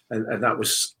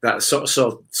that sort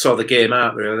of saw the game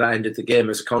out. Really, that ended the game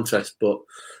as a contest. But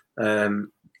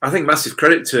I think massive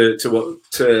credit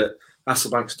to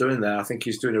Hasselbank's doing there. I think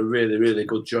he's doing a really, really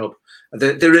good job.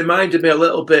 They reminded me a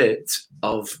little bit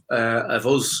of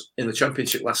us in the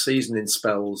Championship last season in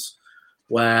spells,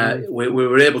 where we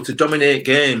were able to dominate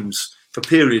games for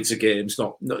periods of games,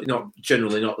 not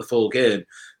generally not the full game,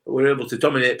 but we were able to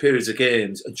dominate periods of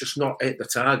games and just not hit the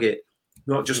target,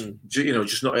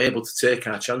 just not able to take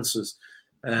our chances.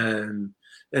 And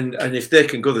if they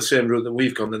can go the same route that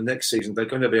we've gone the next season, they're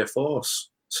going to be a force,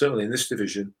 certainly in this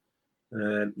division.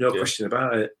 No question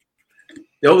about it.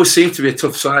 They always seem to be a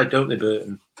tough side, don't they,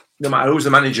 Burton? No matter who the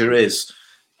manager is,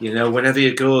 whenever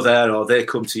you go there or they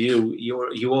come to you,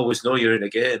 you always know you're in a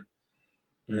game.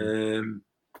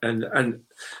 And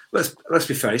let's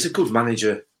be fair, he's a good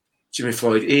manager, Jimmy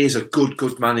Floyd. He is a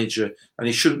good manager, and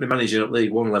he shouldn't be managing at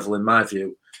League One level, in my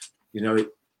view.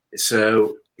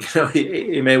 So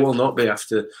he may well not be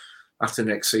after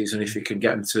next season if you can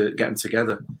get them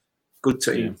together. Good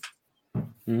team.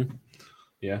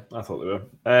 Yeah, I thought they were.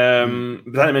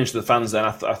 But then I mentioned the fans. Then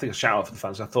I think a shout out for the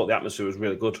fans. I thought the atmosphere was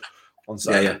really good on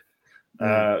Saturday.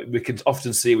 We can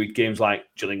often see with games like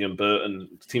Gillingham, Burton,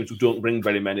 teams who don't bring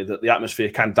very many, that the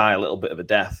atmosphere can die a little bit of a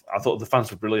death. I thought the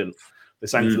fans were brilliant. They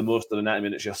sang for the most of the 90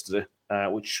 minutes yesterday,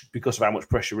 which, because of how much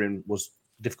pressure in, was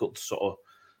difficult to sort of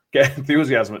get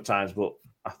enthusiasm at times. But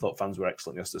I thought fans were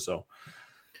excellent yesterday. So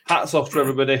hats off to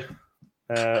everybody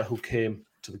who came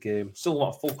to the game. Still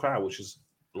not a full crowd, which is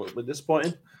a little bit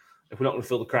disappointing. If we're not going to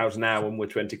fill the crowds now when we're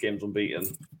 20 games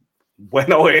unbeaten,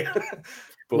 when are we?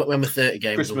 But when we're 30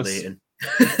 games unbeaten.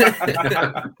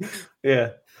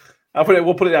 Yeah.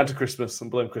 We'll put it down to Christmas and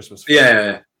blame Christmas.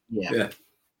 Yeah.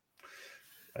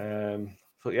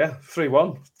 But yeah,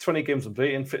 3-1, 20 games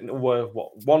unbeaten. We're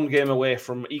one game away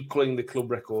from equaling the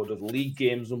club record of league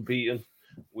games unbeaten,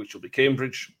 which will be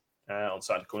Cambridge on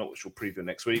Saturday coming up, which we'll preview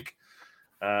next week.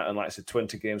 And like I said,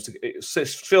 20 games. It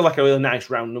feels like a really nice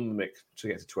round number, Mick, to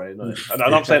get to 20. Doesn't it? And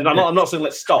I'm not saying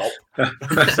let's stop.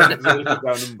 It's a really good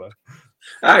round number.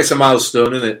 It's a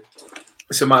milestone, isn't it?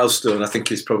 It's a milestone. I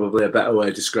think is probably a better way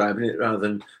of describing it rather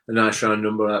than a nice round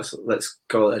number. Let's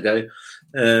call it a day.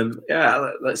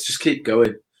 Let's just keep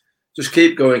going. Just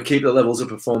keep going. Keep the levels of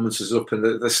performances up, and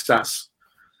the stats.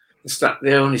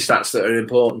 The only stats that are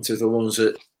important are the ones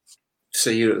that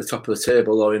see you at the top of the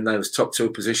table or in those top two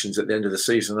positions at the end of the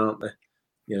season, aren't they?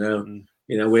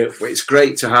 It's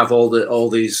great to have all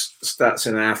these stats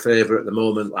in our favour at the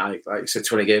moment. Like you said,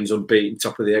 20 games unbeaten,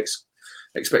 top of the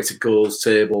expected goals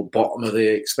table, bottom of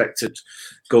the expected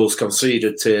goals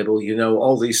conceded table.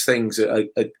 All these things are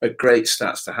great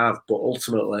stats to have, but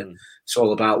ultimately it's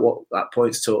all about what that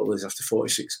points total is after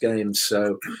 46 games.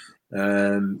 So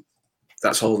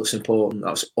that's all that's important.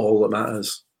 That's all that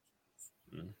matters.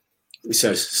 It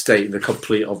says stating the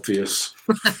complete obvious.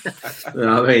 You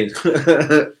know what I mean?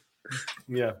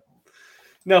 Yeah.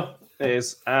 No, it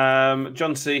is.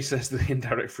 John C says the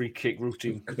indirect free kick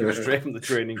routine goes straight from the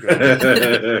training ground.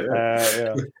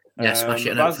 Smash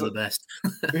it out for the best.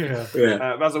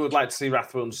 Basil would like to see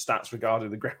Rathbone's stats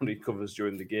regarding the ground he covers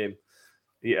during the game.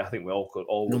 Yeah, I think we all could.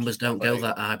 All Numbers don't go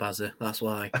that high, Bazza. That's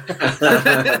why.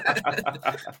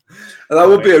 That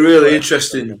would be a really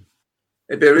interesting.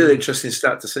 It'd be a really interesting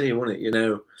stat to see, wouldn't it? You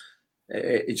know,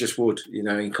 it just would. You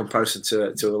know, in comparison to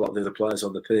a lot of the other players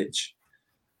on the pitch.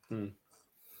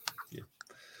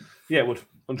 Yeah, it would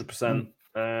 100%.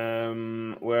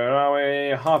 Where are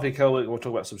we? Harvey Kelly. We'll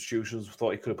talk about substitutions. We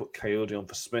thought he could have put Coyote on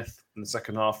for Smith in the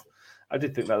second half. I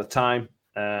did think that at the time,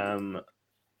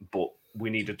 but we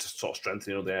needed to sort of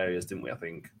strengthen in other areas, didn't we? I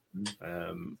think.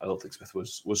 I don't think Smith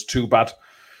was too bad.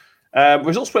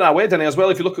 Results went our way, Denny, as well.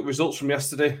 If you look at results from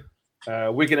yesterday,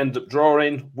 Wigan ended up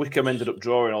drawing. Wickham ended up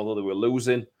drawing, although they were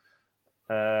losing.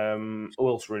 Who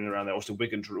else were in around there? Obviously,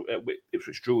 Wigan drew.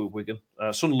 Ipswich drew with Wigan.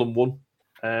 Sunderland won.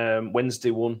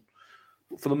 Wednesday won.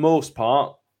 But for the most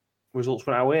part, results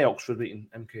went our way. Oxford beating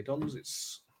MK Dons.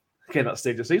 It's again that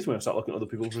stage of the season where we start looking at other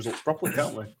people's results properly,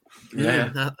 can't we?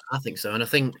 Yeah, I think so. And I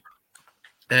think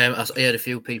I heard a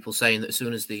few people saying that as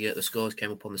soon as the scores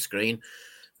came up on the screen,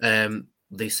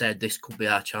 they said this could be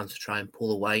our chance to try and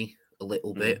pull away a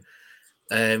little bit,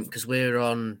 because we're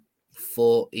on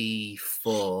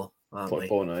 44, aren't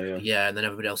 44 we? now, yeah. Yeah, and then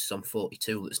everybody else is on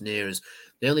 42 that's near us.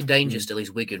 The only danger still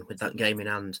is Wigan with that game in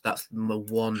hand. That's my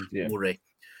one worry.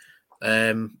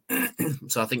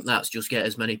 So I think that's just get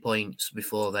as many points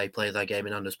before they play their game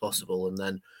in hand as possible, and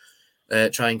then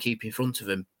try and keep in front of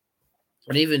them.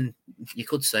 And even you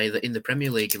could say that in the Premier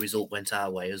League, a result went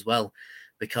our way as well,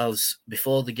 because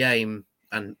before the game,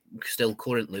 and still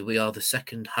currently, we are the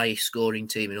second highest scoring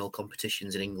team in all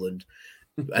competitions in England.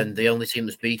 And the only team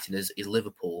that's beaten us is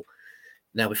Liverpool.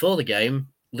 Now, before the game,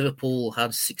 Liverpool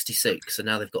had 66, and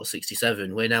now they've got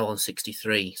 67. We're now on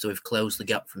 63, so we've closed the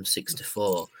gap from 6 to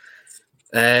 4.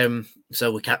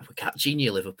 So we're catching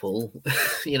you, Liverpool.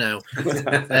 You know,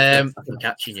 we're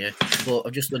catching you. But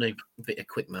I've just done a bit of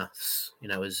quick maths, you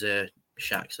know, as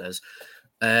Shaq says.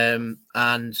 And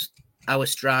our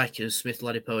strikers, Smith,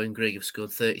 Ladipo and Grigg, have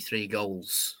scored 33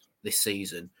 goals this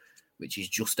season, which is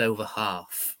just over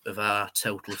half of our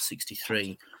total of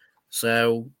 63.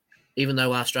 So even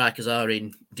though our strikers are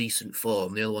in decent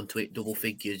form, the only one to hit double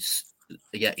figures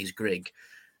yet is Grigg.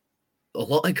 A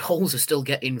lot of goals are still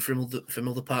getting from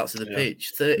other parts of the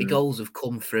pitch. 30 goals have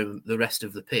come from the rest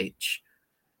of the pitch,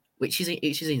 which is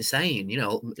insane, you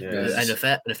know. And a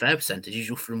fair percentage is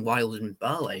just from Wild and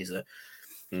Barlaser.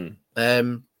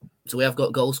 So we have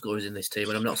got goal scorers in this team,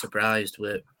 and I'm not surprised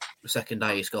we're the second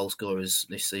highest goal scorers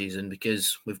this season,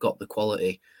 because we've got the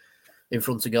quality in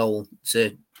front of goal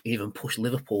to even push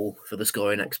Liverpool for the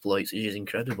scoring exploits, which is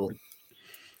incredible.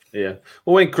 Yeah.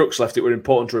 Well, when Crooks left, it was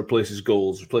important to replace his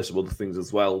goals, replace some other things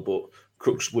as well. But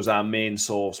Crooks was our main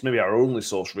source, maybe our only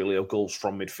source, really, of goals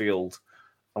from midfield.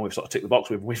 And we've sort of ticked the box.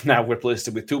 We've now replaced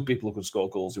him with two people who can score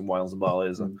goals in Wiles and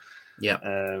Barlaser.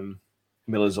 Yeah.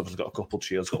 Miller's obviously got a couple.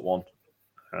 Cheer's got one.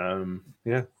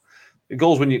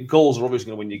 Goals are obviously going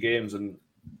to win your games, and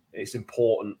it's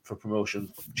important for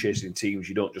promotion chasing teams.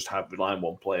 You don't just rely on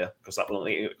one player, because you're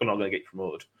not going to get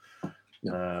promoted.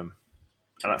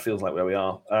 And that feels like where we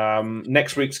are.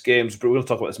 Next week's games, but we'll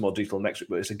talk about this in more detail next week.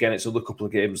 But it's another couple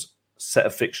of games, set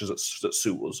of fixtures that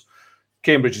suit us.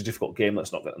 Cambridge is a difficult game.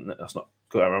 Let's not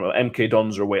go. I remember MK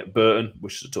Dons are away at Burton,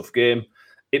 which is a tough game.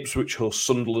 Ipswich hosts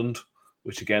Sunderland,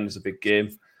 which again is a big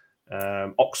game.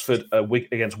 Oxford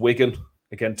against Wigan,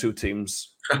 again 2 teams.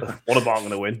 One of them aren't going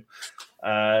to win.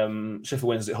 Sheffield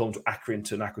Wednesday at home to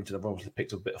Accrington. Accrington have obviously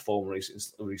picked up a bit of form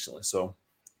recently. So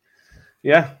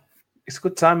yeah. It's a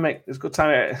good time, mate. It's a good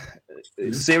time.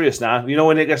 It's serious now. You know,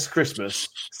 when it gets to Christmas,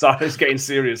 it's getting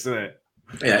serious, isn't it?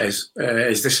 Yeah, it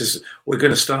is. We're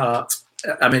going to start.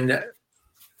 I mean,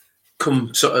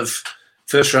 come sort of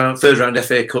third round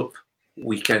FA Cup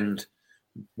weekend,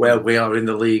 where we are in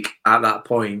the league at that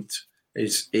point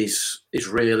is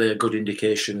really a good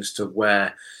indication as to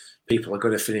where people are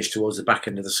going to finish towards the back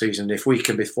end of the season. If we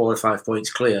can be 4 or 5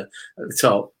 points clear at the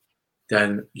top,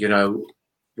 then you know.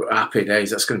 Happy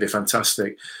days. That's going to be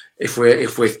fantastic. If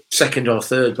we're second or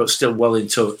third, but still well in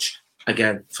touch,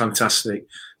 again, fantastic.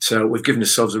 So we've given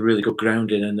ourselves a really good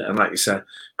grounding, and like you said,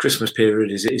 Christmas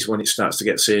period is when it starts to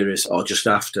get serious, or just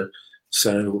after.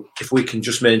 So if we can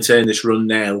just maintain this run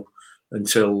now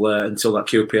until that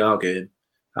QPR game,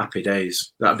 happy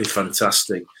days. That'd be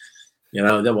fantastic. You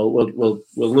know, then we'll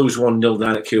lose 1-0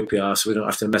 down at QPR, so we don't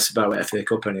have to mess about with FA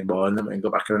Cup anymore, and then we can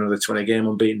go back on another 20-game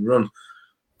unbeaten run.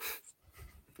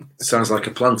 Sounds like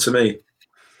a plan to me.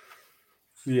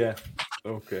 Yeah.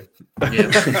 Okay. Yeah.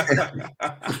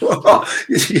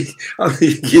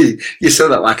 You said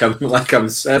that like I'm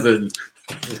 7.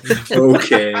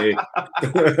 Okay.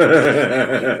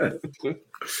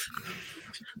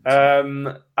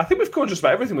 I think we've covered just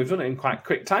about everything. We've done it in quite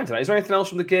quick time tonight. Is there anything else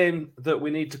from the game that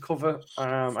we need to cover?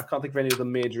 I can't think of any other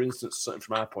major incidents, certainly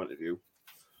from our point of view.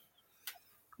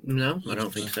 No, I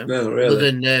don't think so. No, really.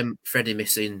 Other than Freddie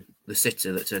missing the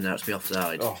sitter that turned out to be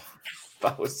offside. Oh,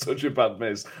 that was such a bad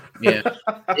miss. Yeah,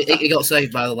 he got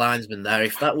saved by the linesman there.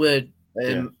 If that were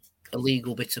a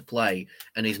legal bit of play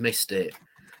and he's missed it,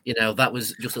 that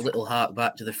was just a little hark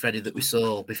back to the Freddie that we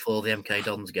saw before the MK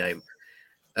Dons game.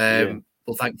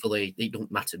 But thankfully, it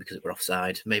don't matter because it were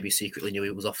offside. Maybe he secretly knew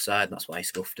he was offside, and that's why he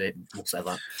scuffed it. We'll say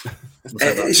that.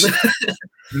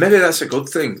 Maybe that's a good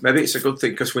thing. Maybe it's a good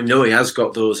thing because we know he has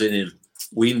got those in him.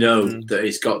 We know that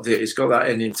he's got that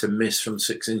in him to miss from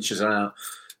 6 inches out.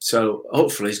 So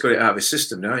hopefully he's got it out of his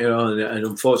system now, and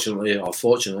unfortunately or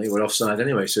fortunately we're offside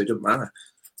anyway, so it doesn't matter.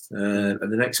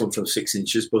 And the next one from 6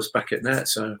 inches busts back at net,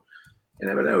 so you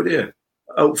never know, do you?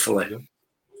 Hopefully.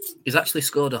 He's actually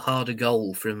scored a harder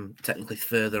goal from technically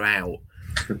further out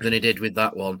than he did with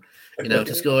that one.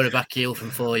 To score a back heel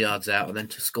from 4 yards out and then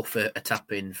to scuff a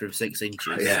tap in from 6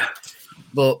 inches. Yeah.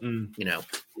 But, it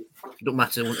don't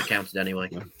matter, it wouldn't have counted anyway.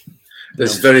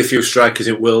 There's very few strikers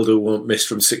in the world who won't miss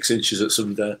from 6 inches at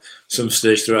some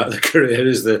stage throughout their career,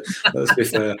 is there? Let's be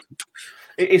fair.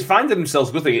 He's finding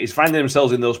himself, good thing, he's finding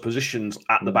himself in those positions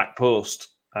at the back post.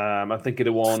 I'm thinking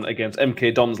of one against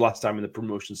MK Dons last time in the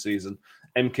promotion season.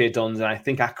 MK Dons and I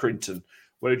think Accrington,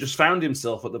 where he just found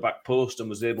himself at the back post and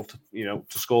was able to,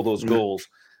 to score those goals.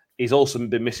 He's also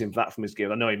been missing that from his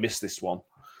game. I know he missed this one,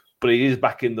 but he is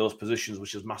back in those positions,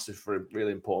 which is massive for him,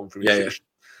 really important for him. Yeah.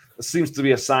 It seems to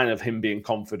be a sign of him being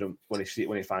confident when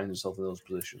he finds himself in those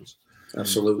positions.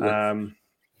 Absolutely.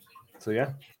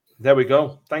 There we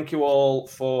go. Thank you all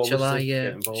for Shall I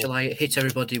hit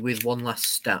everybody with one last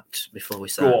stat before we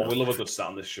sign? Go on, we love a good stat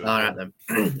on this show. All right then.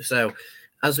 So,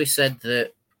 as we said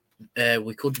that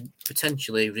we could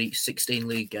potentially reach 16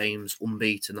 league games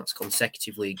unbeaten. That's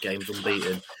consecutive league games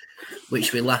unbeaten,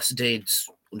 which we last did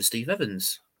under Steve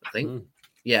Evans, I think.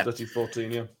 Yeah.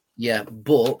 13-14, yeah. Yeah,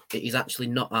 but it is actually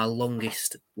not our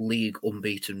longest league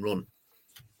unbeaten run.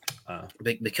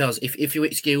 Because if you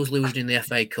excuse losing in the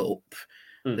FA Cup,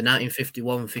 the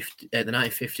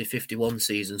 1950-51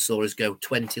 season saw us go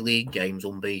 20 league games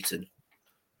unbeaten.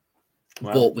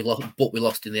 Wow. But we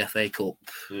lost in the FA Cup,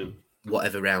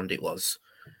 whatever round it was.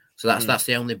 So that's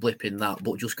the only blip in that.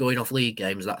 But just going off league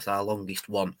games, that's our longest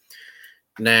one.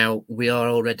 Now, we are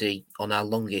already on our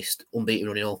longest unbeaten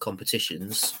run in all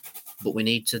competitions, but we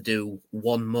need to do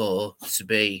one more to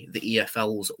be the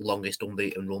EFL's longest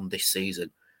unbeaten run this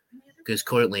season. Because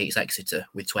currently it's Exeter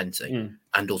with 20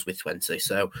 and us with 20.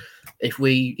 So if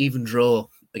we even draw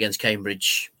against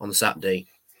Cambridge on the Saturday,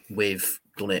 we've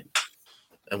done it.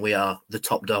 And we are the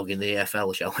top dog in the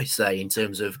EFL, shall we say, in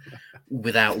terms of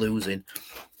without losing.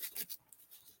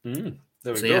 There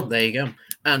we go. Yeah, there you go.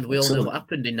 And we all know what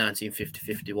happened in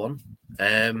 1950-51.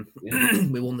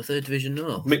 We won the third division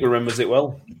north. Mick remembers it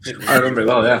well. I remember it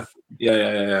well, yeah.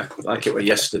 Yeah. Like it was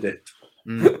yesterday.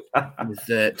 With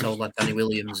tall lad Danny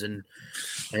Williams and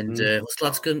was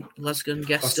Glasgow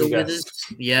Guest still with us?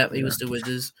 Yeah, he was still with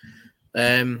us.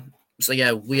 So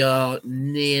yeah, we are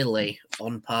nearly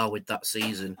on par with that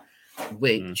season,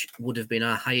 which would have been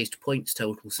our highest points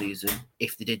total season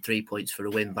if they did 3 points for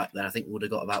a win back then. I think we would have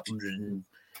got about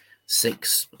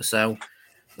 106 or so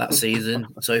that season.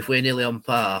 So if we're nearly on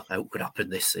par, it could happen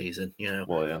this season,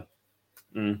 Well,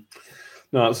 yeah.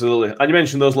 No, absolutely. And you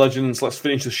mentioned those legends. Let's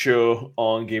finish the show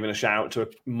on giving a shout out to a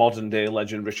modern day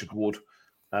legend, Richard Wood,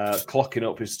 clocking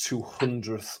up his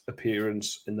 200th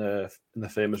appearance in the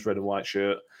famous red and white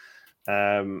shirt.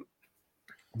 Not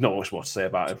much more to say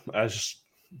about him.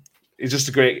 He's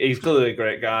clearly a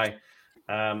great guy.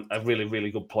 A really,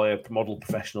 really good player, model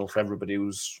professional for everybody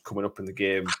who's coming up in the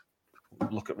game.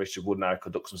 Look at Richard Wood now,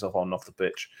 conducts himself on and off the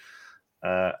pitch.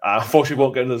 I unfortunately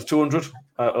won't get another 200.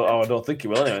 I don't think he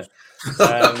will anyway.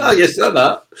 You said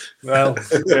that. Well,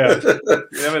 yeah,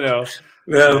 you never know.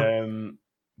 Yeah.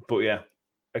 But yeah,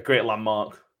 a great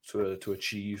landmark to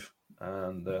achieve,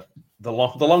 and the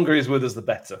longer he's with us, the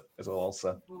better, is all I'll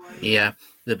say. Yeah,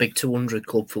 the big 200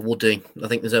 club for Woody. I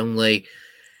think there's only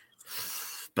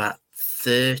about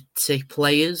 30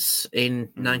 players in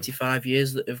 95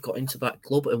 years that have got into that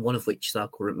club, and one of which is our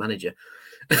current manager.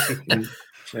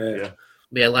 Yeah.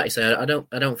 Yeah, like I say, I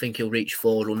don't think he'll reach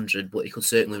 400, but he could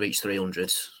certainly reach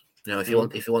 300. If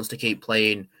he wants to keep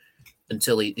playing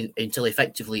until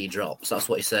effectively he drops. That's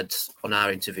what he said on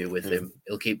our interview with him.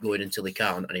 He'll keep going until he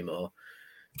can't anymore.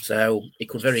 So he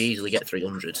could very easily get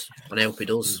 300, and I hope he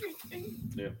does.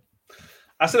 Yeah.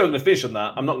 I said I'm going to finish on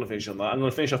that. I'm not going to finish on that. I'm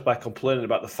going to finish off by complaining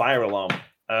about the fire alarm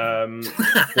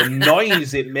The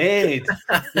noise it made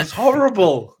was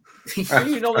horrible.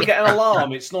 You normally get an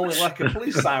alarm. It's normally like a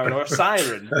police siren or a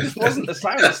siren. It wasn't a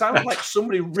siren. It sounded like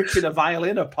somebody ripping a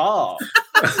violin apart.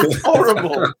 It's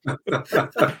horrible.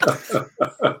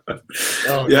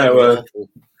 Oh, Yeah, well,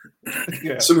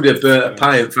 Yeah. somebody had burnt a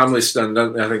pie at family stand,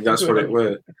 don't they? I think that's what it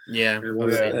were. Yeah. It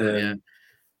was, Yeah.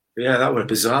 yeah, that was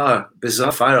a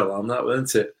bizarre fire alarm, that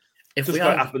weren't it? If Just we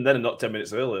quite had, happened then and not 10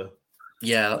 minutes earlier.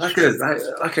 yeah,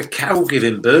 Like a cow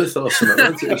giving birth or something,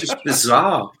 wasn't it? It was just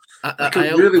bizarre. Like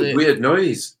a really weird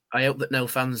noise. I hope that no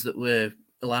fans that were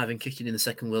alive and kicking in the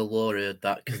Second World War heard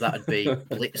that, because that'd be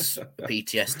blitz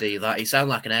PTSD. That it sounded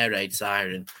like an air raid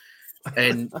siren,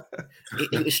 and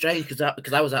it was strange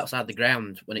because I was outside the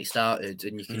ground when it started,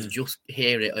 and you could just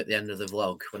hear it at the end of the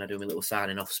vlog when I do my little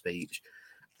signing off speech.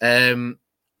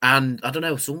 And I don't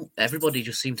know, everybody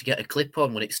just seemed to get a clip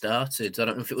on when it started. I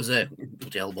don't know if it was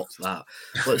bloody hell, what's that?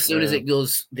 But as soon as it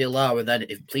goes the alarm, and then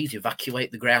please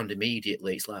evacuate the ground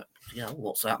immediately, it's like,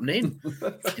 what's happening?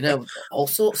 All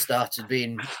sorts started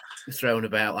being thrown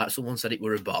about. Like someone said it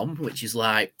were a bomb, which is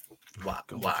like,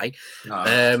 why?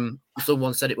 Oh.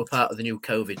 Someone said it were part of the new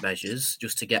COVID measures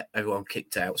just to get everyone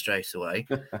kicked out straight away.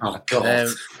 Oh, God.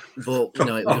 But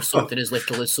it was just something as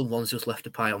little as someone's just left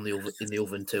a pie in the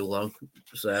oven too long.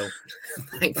 So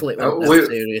thankfully it wasn't that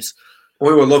serious.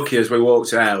 We were lucky as we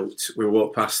walked out. We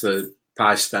walked past the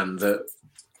pie stand that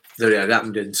it had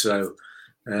happened in. So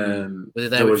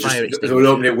they were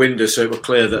opening windows, so it was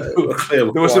clear that there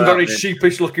were some very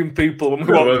sheepish-looking people when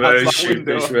we walked past that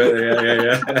window.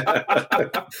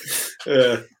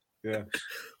 Yeah.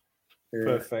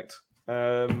 Perfect.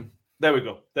 There we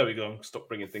go. Stop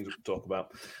bringing things up to talk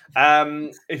about.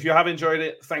 If you have enjoyed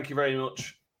it, thank you very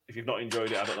much. If you've not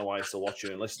enjoyed it, I don't know why you're still watching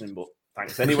and listening, but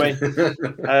thanks anyway.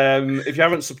 If you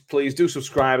haven't, please do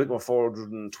subscribe. I think we're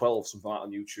 412 something like that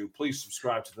on YouTube. Please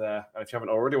subscribe to there. And if you haven't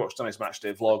already watched Danny's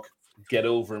Matchday vlog, get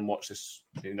over and watch this.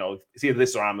 It's either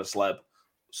this or I'm a Celeb.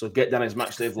 So get Danny's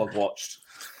Matchday vlog watched.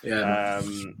 Yeah.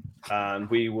 And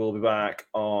we will be back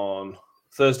on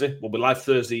Thursday. We'll be live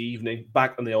Thursday evening.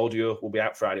 Back on the audio. We'll be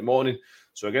out Friday morning.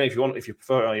 So again, if you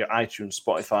prefer it on your iTunes,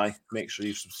 Spotify, make sure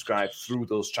you subscribe through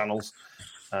those channels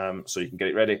so you can get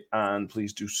it ready. And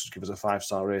please do give us a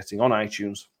 5-star rating on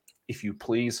iTunes, if you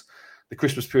please. The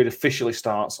Christmas period officially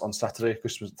starts on Saturday.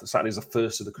 Saturday is the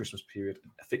first of the Christmas period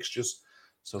fixtures.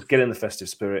 So get in the festive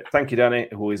spirit. Thank you, Danny,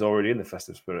 who is already in the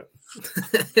festive spirit.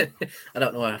 I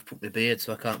don't know where I've put my beard,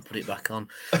 so I can't put it back on.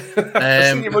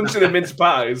 I've seen you munching the mince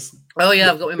pies. Oh,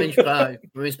 yeah, I've got my mince pie.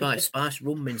 My mince pie, spiced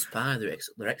rum mince pie.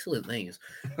 They're excellent things.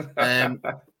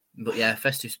 But yeah,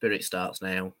 festive spirit starts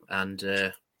now.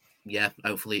 And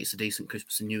hopefully it's a decent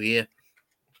Christmas and New Year.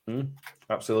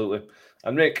 Absolutely.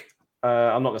 And Rick,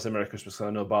 I'm not going to say Merry Christmas because I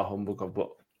know Bar Humbug,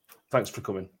 but thanks for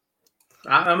coming.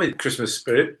 I'm in Christmas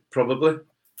spirit, probably.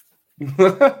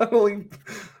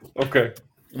 Okay.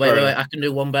 Wait, I can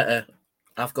do one better.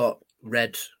 I've got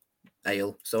red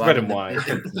ale. So red and white.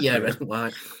 Yeah, red and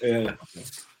white. Yeah.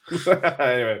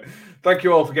 Anyway, thank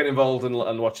you all for getting involved and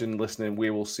watching and listening. We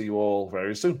will see you all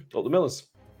very soon. Up the Millers.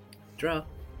 Draw. All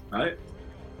right.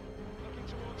 Looking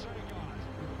towards Odegaard.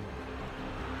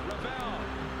 Ravel.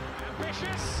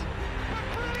 Ambitious.